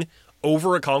playing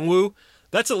over Okongwu,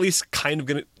 that's at least kind of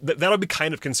going to – that'll be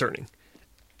kind of concerning.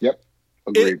 Yep,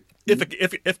 agreed.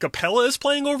 If Capella is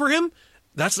playing over him,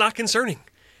 that's not concerning.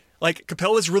 Like,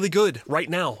 Capella is really good right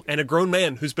now, and a grown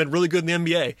man who's been really good in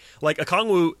the NBA. Like,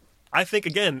 Okongwu, I think,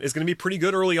 again, is going to be pretty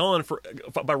good early on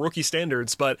by rookie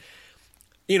standards, but,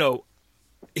 you know,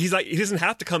 he doesn't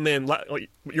have to come in. Like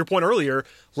your point earlier,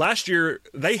 last year,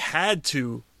 they had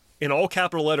to, in all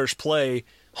capital letters, play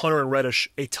Hunter and Reddish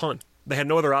a ton. They had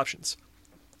no other options.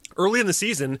 Early in the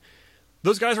season,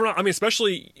 those guys were not, I mean,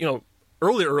 especially, you know,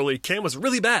 early, Cam was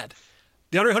really bad.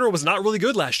 DeAndre Hunter was not really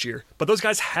good last year, but those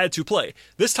guys had to play.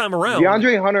 This time around,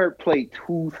 DeAndre Hunter played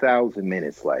 2,000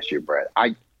 minutes last year, Brad.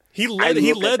 He led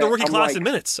the rookie class in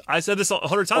minutes. I said this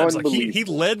 100 times. Like he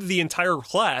led the entire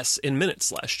class in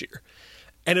minutes last year,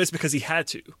 and it was because he had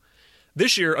to.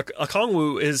 This year,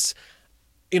 Okongwu is,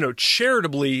 you know,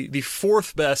 charitably the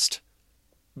fourth best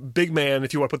big man,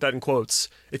 if you want to put that in quotes,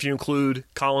 if you include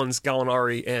Collins,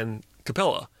 Gallinari, and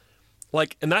Capella.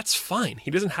 Like, and that's fine.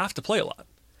 He doesn't have to play a lot.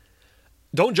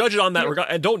 Don't judge it on that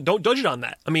regard. Don't judge it on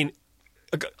that. I mean,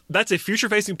 that's a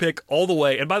future-facing pick all the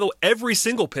way. And by the way, every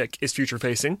single pick is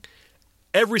future-facing,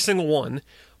 every single one.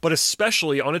 But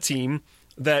especially on a team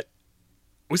that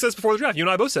we said this before the draft. You and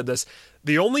I both said this.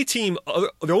 The only team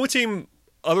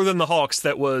other than the Hawks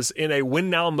that was in a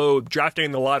win-now mode drafting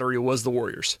in the lottery was the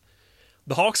Warriors.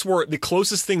 The Hawks were the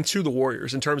closest thing to the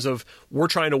Warriors in terms of we're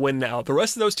trying to win now. The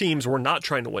rest of those teams were not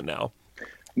trying to win now.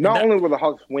 Not only will the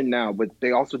Hawks win now, but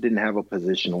they also didn't have a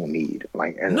positional need.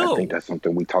 I think that's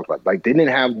something we talked about. Like, they didn't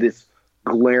have this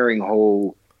glaring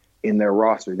hole in their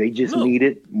roster. They just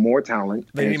needed more talent.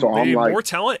 They needed more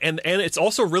talent, and it's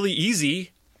also really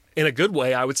easy, in a good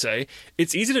way, I would say.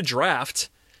 It's easy to draft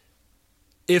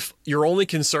if your only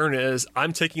concern is,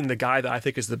 I'm taking the guy that I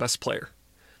think is the best player.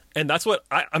 And that's what,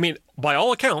 I mean, by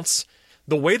all accounts,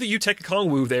 the way that you take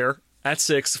Okongwu there at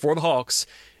 6 for the Hawks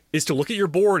is to look at your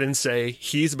board and say,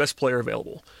 he's the best player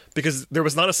available. Because there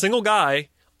was not a single guy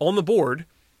on the board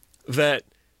that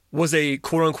was a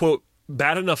quote-unquote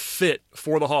bad enough fit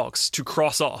for the Hawks to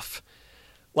cross off.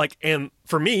 Like, and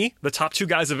for me, the top two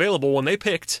guys available when they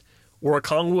picked were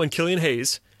Okongwu and Killian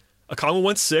Hayes. Okongwu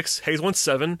went 6, Hayes went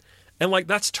 7, and like,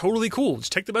 that's totally cool.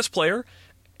 Just take the best player,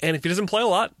 and if he doesn't play a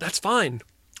lot, that's fine.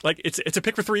 Like, it's a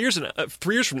pick for 3 years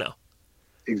from now.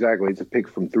 Exactly. It's a pick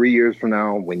from 3 years from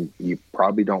now when you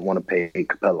probably don't want to pay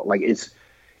Capella. Like, it's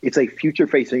a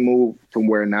future-facing move from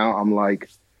where now I'm like,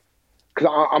 because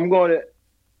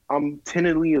I'm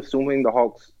tentatively assuming the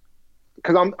Hawks,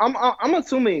 because I'm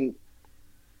assuming,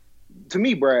 to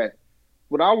me, Brad,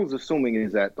 what I was assuming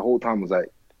is that the whole time was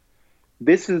like,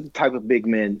 this is the type of big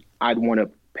men I'd want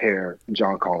to pair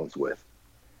John Collins with.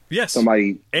 Yes.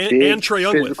 Somebody big, and Trae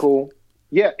Young physical. with.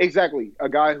 Yeah, exactly. A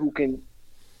guy who can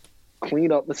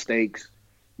clean up mistakes,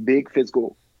 big,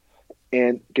 physical,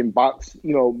 and can box,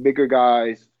 bigger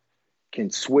guys, can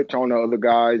switch on the other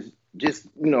guys, just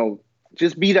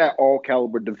be that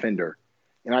all-caliber defender.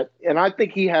 And I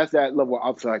think he has that level of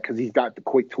upside because he's got the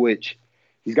quick twitch.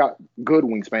 He's got good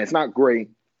wingspan. It's not great,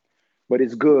 but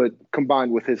it's good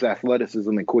combined with his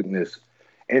athleticism and quickness.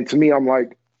 And to me, I'm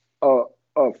like, a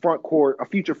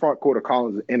future front court of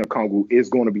Collins and Okongwu is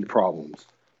going to be problems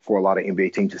for a lot of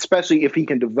NBA teams, especially if he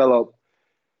can develop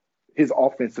his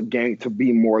offensive game to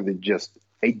be more than just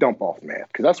a dump-off man.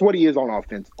 Because that's what he is on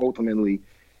offense, ultimately,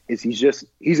 is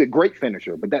he's a great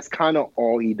finisher, but that's kind of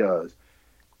all he does.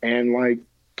 And, like,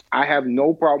 I have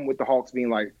no problem with the Hawks being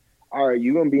like, all right,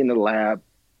 you're going to be in the lab.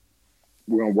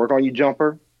 We're going to work on your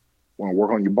jumper. We're going to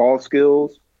work on your ball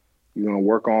skills. You're going to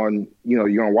work on, you're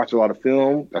going to watch a lot of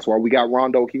film. That's why we got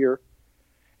Rondo here.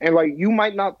 And, like, you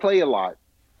might not play a lot,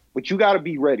 but you got to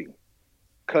be ready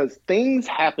because things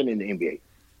happen in the NBA.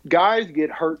 Guys get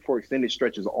hurt for extended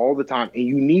stretches all the time, and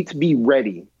you need to be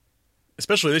ready.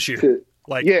 Especially this year. To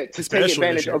take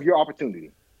advantage of your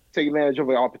opportunity. Take advantage of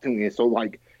your opportunity. And so,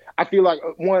 like, I feel like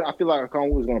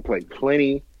Okongwu is going to play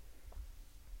plenty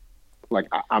Like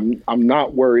I'm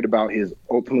not worried about his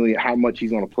ultimately how much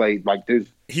he's going to play. Like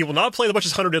he will not play as much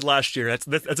as Hunter did last year. That's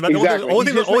about exactly. the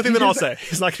only thing that I'll say.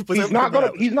 He's not going to play.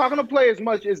 He's not going to play as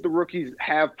much as the rookies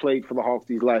have played for the Hawks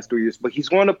these last 3 years, but he's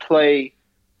going to play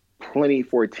plenty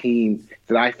for a team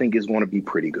that I think is going to be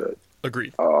pretty good.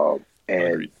 Agreed.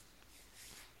 Agreed.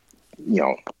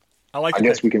 I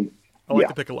guess we can. I like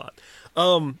the pick a lot.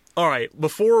 All right,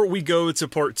 before we go to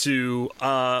part 2,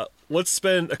 let's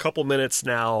spend a couple minutes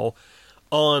now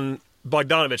on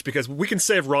Bogdanovich, because we can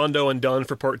save Rondo and Dunn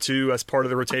for part 2 as part of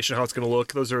the rotation, how it's going to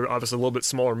look. Those are obviously a little bit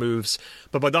smaller moves.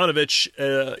 But Bogdanovich,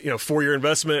 4-year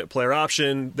investment, player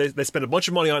option, they spent a bunch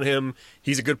of money on him.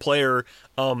 He's a good player.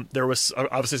 There was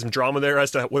obviously some drama there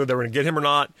as to whether they were going to get him or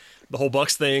not, the whole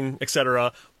Bucks thing,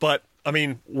 etc. But, I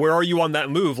mean, where are you on that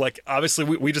move? Like, obviously,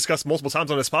 we discussed multiple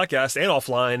times on this podcast and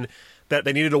offline that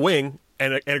they needed a wing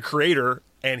and a creator,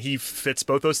 and he fits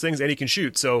both those things, and he can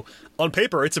shoot. So on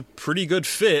paper, it's a pretty good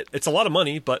fit. It's a lot of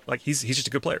money, but like he's just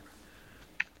a good player.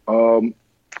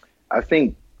 I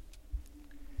think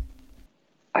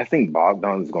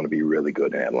Bogdan is going to be really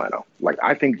good in Atlanta. Like,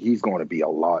 I think he's going to be a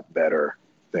lot better.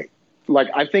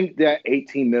 I think that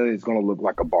 $18 million is going to look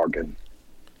like a bargain.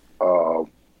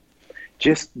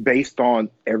 Just based on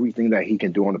everything that he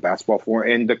can do on the basketball floor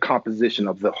and the composition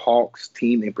of the Hawks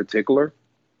team in particular.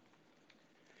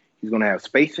 He's going to have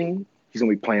spacing. He's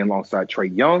going to be playing alongside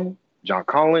Trae Young, John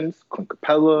Collins, Clint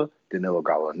Capella, Danilo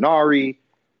Gallinari,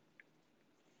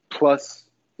 plus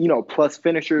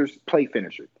finishers, play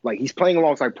finishers. Like, he's playing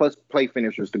alongside plus play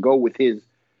finishers to go with his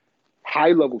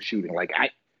high-level shooting. Like,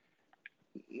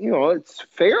 it's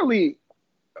fairly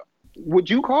 – would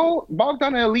you call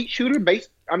Bogdan an elite shooter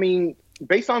based on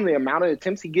the amount of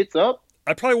attempts he gets up?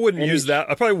 I probably wouldn't use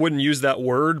that. I probably wouldn't use that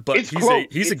word, but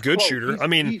he's a good shooter.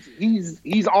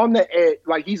 He's on the edge,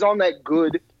 like he's on that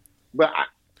good. But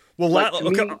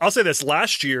I'll say this: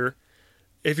 last year,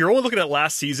 if you're only looking at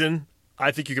last season,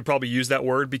 I think you could probably use that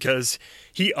word because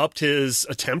he upped his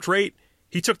attempt rate.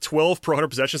 He took 12 per 100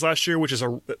 possessions last year, which is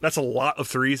that's a lot of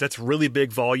threes. That's really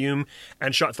big volume,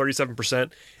 and shot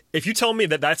 37%. If you tell me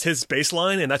that that's his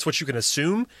baseline and that's what you can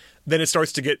assume, then it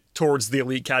starts to get towards the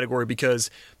elite category because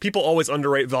people always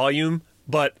underrate volume,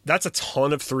 but that's a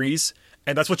ton of threes,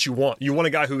 and that's what you want. You want a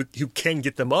guy who can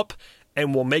get them up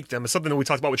and will make them. It's something that we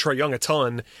talked about with Trae Young a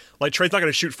ton. Like, Trae's not going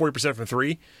to shoot 40% from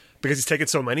 3 because he's taken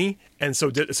so many and so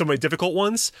many difficult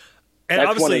ones. And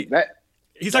that's obviously,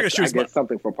 he's not going to shoot as much. That's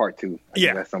something for part 2.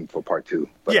 That's something for part 2.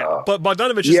 But, but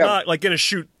Bogdanovich is not like going to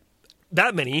shoot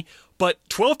that many, but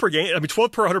 12 per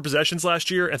 100 possessions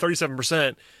last year and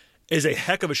 37% is a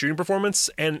heck of a shooting performance,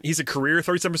 and he's a career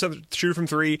 37% shooter from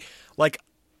 3. Like,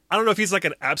 I don't know if he's like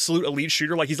an absolute elite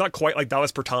shooter. Like, he's not quite like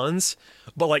Dallas Bertans,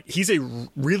 but like he's a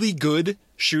really good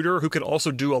shooter who can also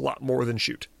do a lot more than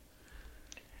shoot.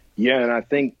 Yeah, and I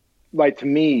think, like, to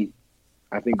me,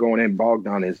 I think going in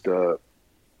Bogdan is the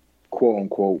quote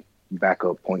unquote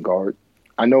backup point guard.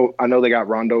 I know they got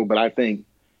Rondo, but I think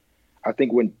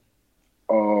when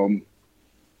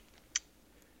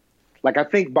I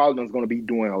think Bogdan's going to be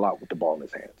doing a lot with the ball in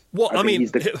his hands. Well, I mean,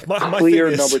 he's the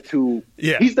clear number 2.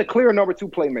 Yeah, he's the clear number 2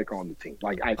 playmaker on the team.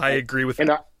 Like, I agree with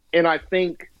that. I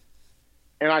think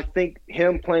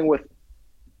him playing with,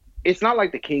 it's not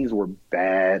like the Kings were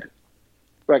bad.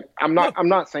 Like, I'm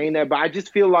not saying that, but I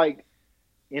just feel like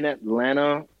in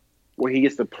Atlanta, where he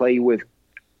gets to play with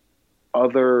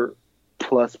other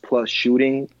plus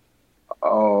shooting,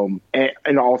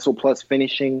 and also plus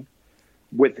finishing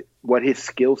with what his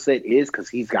skill set is, because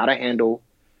he's got a handle.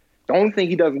 The only thing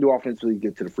he doesn't do offensively is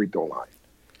get to the free throw line.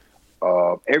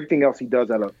 Everything else he does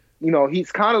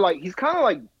he's kind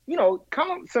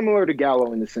of similar to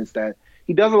Gallo in the sense that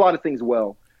he does a lot of things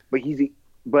well, but he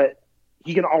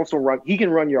can also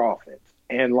run your offense.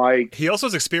 And like, he also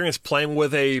has experience playing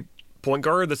with a point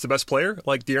guard that's the best player.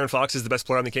 Like, De'Aaron Fox is the best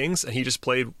player on the Kings, and he just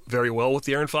played very well with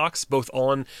De'Aaron Fox, both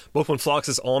when Fox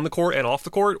is on the court and off the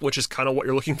court, which is kind of what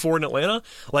you're looking for in Atlanta.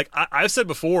 Like, I've said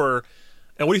before,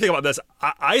 and what do you think about this?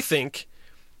 I think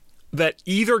that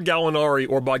either Gallinari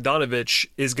or Bogdanovich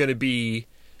is going to be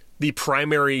the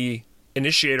primary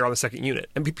initiator on the second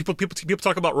unit. And people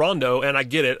talk about Rondo, and I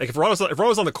get it. Like, if Rondo's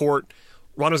on the court,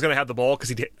 Rondo's going to have the ball because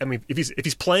if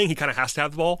he's playing, he kind of has to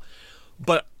have the ball.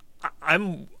 But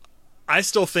I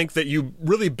still think that you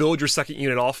really build your second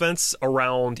unit offense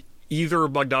around either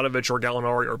Bogdanovich or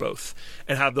Gallinari or both,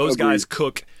 and have those guys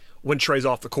cook when Trae's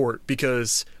off the court,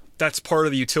 because that's part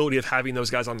of the utility of having those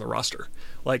guys on the roster.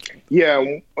 Like, yeah,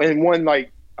 and one,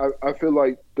 like, I feel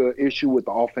like the issue with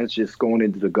the offense just going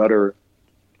into the gutter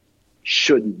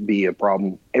shouldn't be a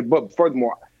problem. But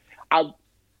furthermore,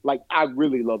 I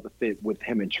really love the fit with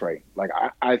him and Trae. Like,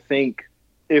 I think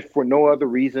if for no other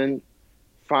reason,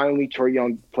 finally Trae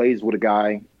Young plays with a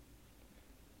guy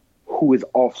who is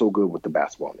also good with the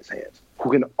basketball in his hands,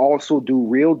 who can also do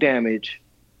real damage,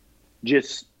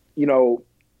 just,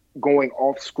 going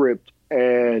off script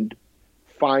and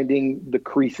finding the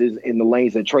creases in the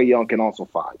lanes that Trae Young can also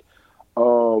find.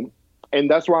 And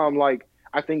that's why I'm like,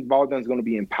 I think Bogdan's going to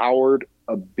be empowered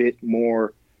a bit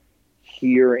more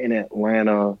here in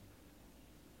Atlanta,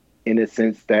 in a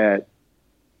sense that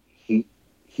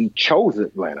he chose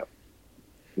Atlanta.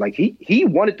 Like he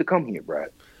wanted to come here, Brad.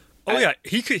 Oh yeah,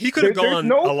 he could have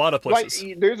gone a lot of places.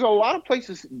 Like, there's a lot of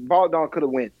places Bogdan could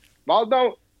have went.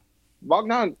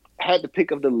 Bogdan had the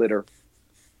pick of the litter.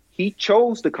 He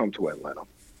chose to come to Atlanta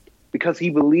because he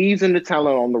believes in the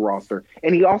talent on the roster,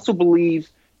 and he also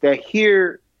believes that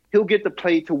here he'll get to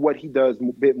play to what he does a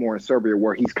bit more in Serbia,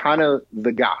 where he's kind of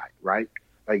the guy, right?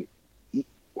 Like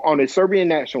on the Serbian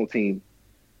national team,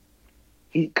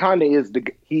 he kind of is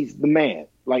he's the man,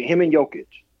 like him and Jokic.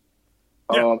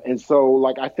 Yeah. And so,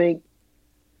 like, I think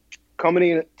coming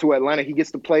into Atlanta, he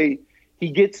gets to play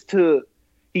the,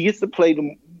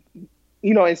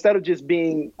 instead of just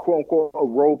being quote unquote a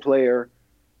role player,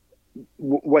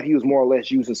 what he was more or less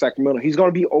used in Sacramento, he's going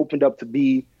to be opened up to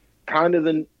be kind of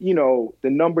the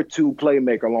number 2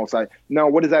 playmaker alongside. Now,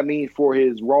 what does that mean for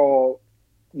his raw,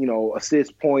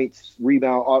 assist, points,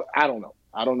 rebound? I don't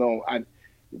know.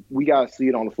 We got to see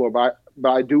it on the floor, but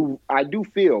I do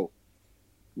feel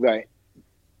that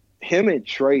him and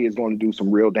Trae is going to do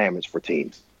some real damage for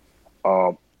teams.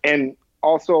 And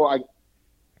also,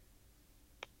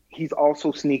 he's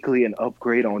also sneakily an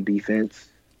upgrade on defense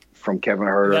from Kevin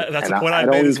Huerter. That's a point I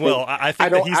made as well. I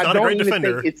think that he's not a great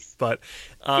defender, but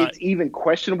it's even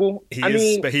questionable. He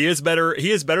is better.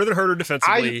 He is better than Huerter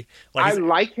defensively. I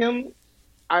like him.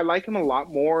 I like him a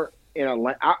lot more in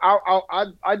Atlanta.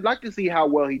 I'd like to see how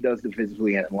well he does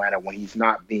defensively in Atlanta when he's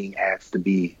not being asked to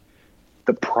be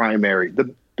the primary,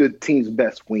 the team's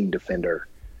best wing defender.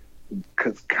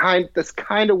 Because that's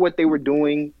kind of what they were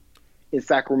doing in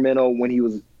Sacramento when he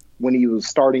was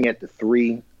starting at the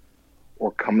 3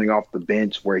 or coming off the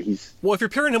bench, where he's... Well, if you're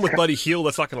pairing him with Buddy Hield,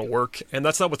 that's not going to work, and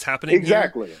that's not what's happening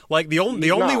exactly here. Like, the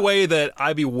only way that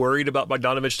I'd be worried about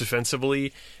Bogdanovich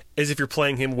defensively is if you're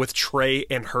playing him with Trae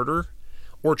and Huerter,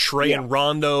 or Trae and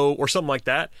Rondo, or something like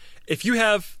that. If you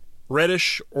have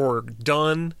Reddish or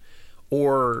Dunn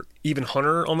or even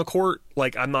Hunter on the court,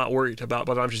 like, I'm not worried about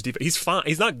Bogdanovich's defense. He's fine.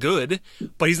 He's not good,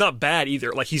 but he's not bad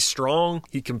either. Like, he's strong.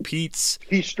 He competes.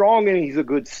 He's strong, and he's a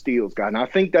good steals guy. And I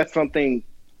think that's something...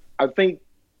 I think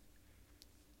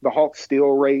the Hawks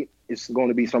steal rate is going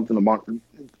to be something to monitor.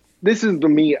 This is, to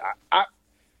me, I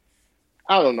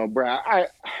don't know, Brad.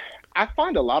 I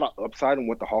find a lot of upside in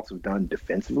what the Hawks have done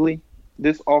defensively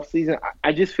this offseason.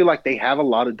 I just feel like they have a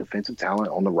lot of defensive talent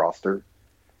on the roster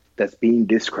that's being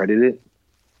discredited.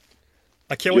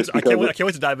 I can't wait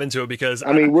to dive into it, because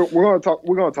we're going to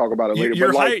talk about it later.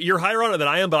 You're higher on it than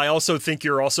I am, but I also think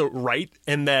you're also right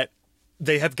in that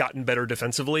they have gotten better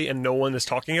defensively, and no one is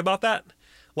talking about that.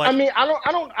 Like,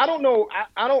 I don't know.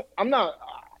 I'm not.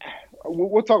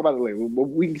 We'll talk about it later.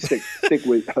 We can stick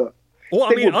with.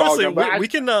 Well, honestly, we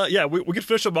can we can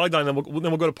finish up Bogdan, and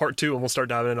then we'll go to part 2, and we'll start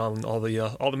diving in on all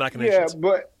the machinations. Yeah,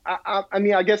 but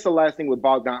I guess the last thing with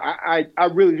Bogdan, I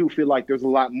really do feel like there's a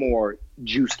lot more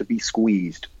juice to be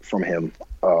squeezed from him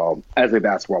as a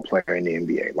basketball player in the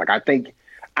NBA. Like,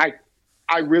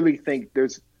 I really think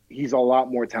he's a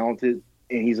lot more talented,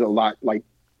 and he's a lot like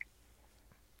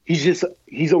he's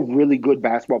a really good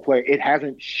basketball player. It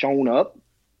hasn't shown up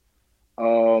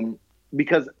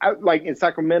because like in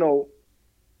Sacramento,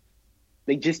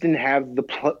 they just didn't have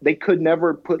they could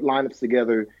never put lineups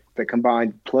together that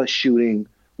combined plus shooting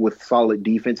with solid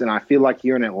defense. And I feel like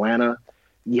here in Atlanta,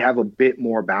 you have a bit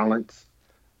more balance,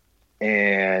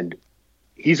 and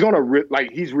he's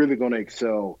really going to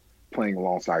excel playing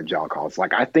alongside John Collins.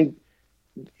 Like, I think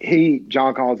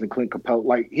John Collins and Clint Capella,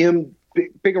 like him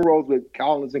pick and rolls with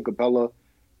Collins and Capella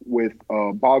with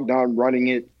Bogdan running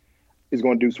it is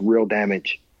going to do some real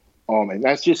damage. And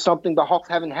that's just something the Hawks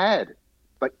haven't had.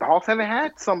 Like, the Hawks haven't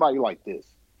had somebody like this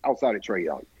outside of Trae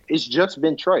Young. It's just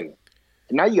been Trae.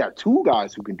 And now you got 2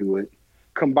 guys who can do it.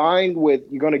 Combined with,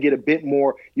 you're going to get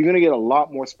a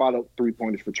lot more spot up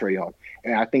 3-pointers for Trae Young.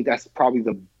 And I think that's probably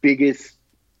the biggest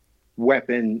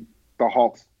weapon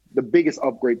the biggest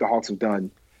upgrade the Hawks have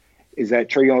done is that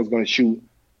Trae Young is going to shoot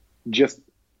just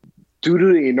due to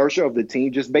the inertia of the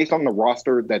team, just based on the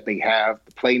roster that they have,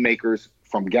 the playmakers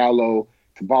from Gallo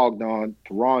to Bogdan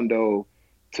to Rondo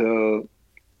to,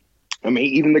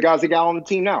 even the guys that got on the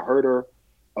team now, Huerter,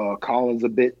 Collins a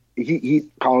bit.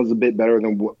 Collins a bit better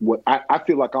than what I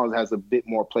feel like Collins has a bit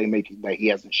more playmaking that he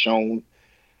hasn't shown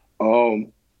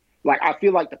Like I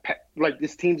feel like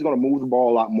this team's going to move the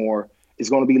ball a lot more. It's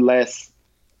going to be less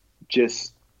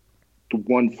just the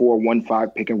 1-4,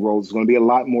 1-5 pick and rolls. It's going to be a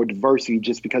lot more diversity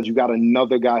just because you got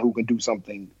another guy who can do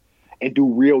something and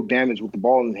do real damage with the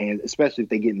ball in his hands, especially if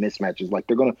they get mismatches. Like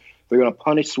they're gonna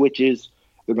punish switches.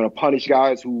 They're gonna punish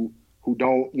guys who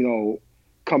don't,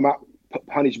 come out,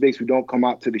 punish bigs who don't come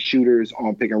out to the shooters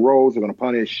on pick and rolls. They're gonna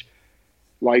punish,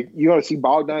 like you're gonna see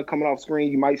Bogdan coming off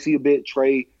screen. You might see a bit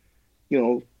Trey,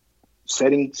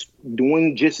 settings,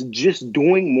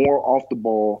 doing more off the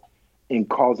ball and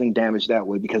causing damage that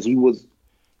way because he was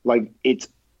Trae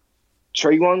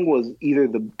Young was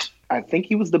I think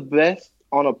he was the best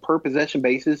on a per possession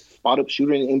basis spot up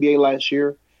shooter in the NBA last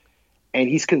year. And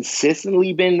he's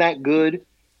consistently been that good.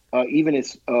 Even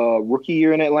his rookie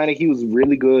year in Atlanta, he was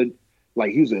really good.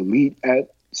 Like he was elite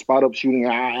at spot up shooting.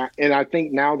 And I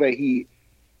think now that you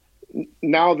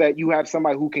have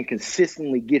somebody who can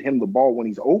consistently get him the ball when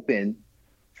he's open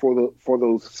for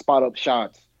those spot up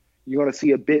shots, you're going to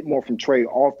see a bit more from Trey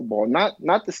off the ball.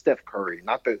 Not the Steph Curry,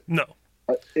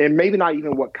 and maybe not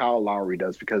even what Kyle Lowry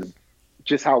does because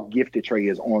just how gifted Trey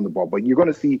is on the ball. But you're going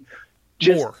to see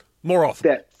just more often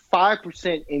that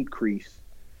 5% increase,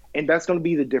 and that's going to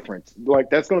be the difference. Like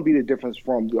that's going to be the difference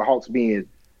from the Hawks being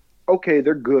okay,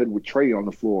 they're good with Trey on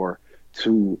the floor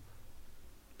to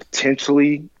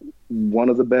potentially one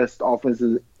of the best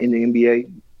offenses in the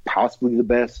NBA, possibly the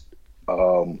best.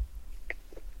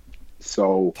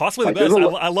 So possibly the best.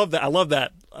 I love that. I love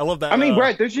that. I mean,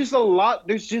 Brad, there's just a lot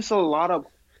of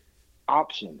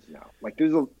options now. Like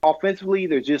offensively,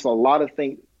 there's just a lot of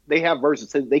things. They have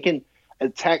versatility. They can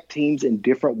attack teams in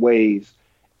different ways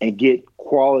and get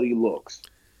quality looks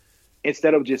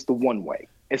instead of just the one way.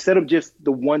 Instead of just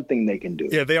the one thing they can do.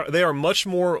 Yeah, they are much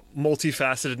more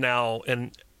multifaceted now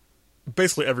in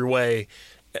basically every way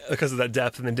because of that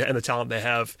depth and the talent they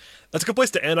have. That's a good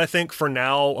place to end, I think, for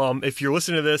now. If you're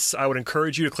listening to this, I would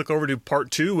encourage you to click over to Part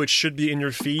 2, which should be in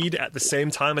your feed at the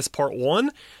same time as Part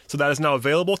 1. So that is now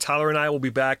available. Tyler and I will be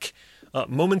back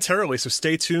momentarily, so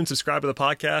stay tuned, subscribe to the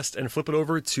podcast, and flip it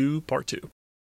over to Part 2.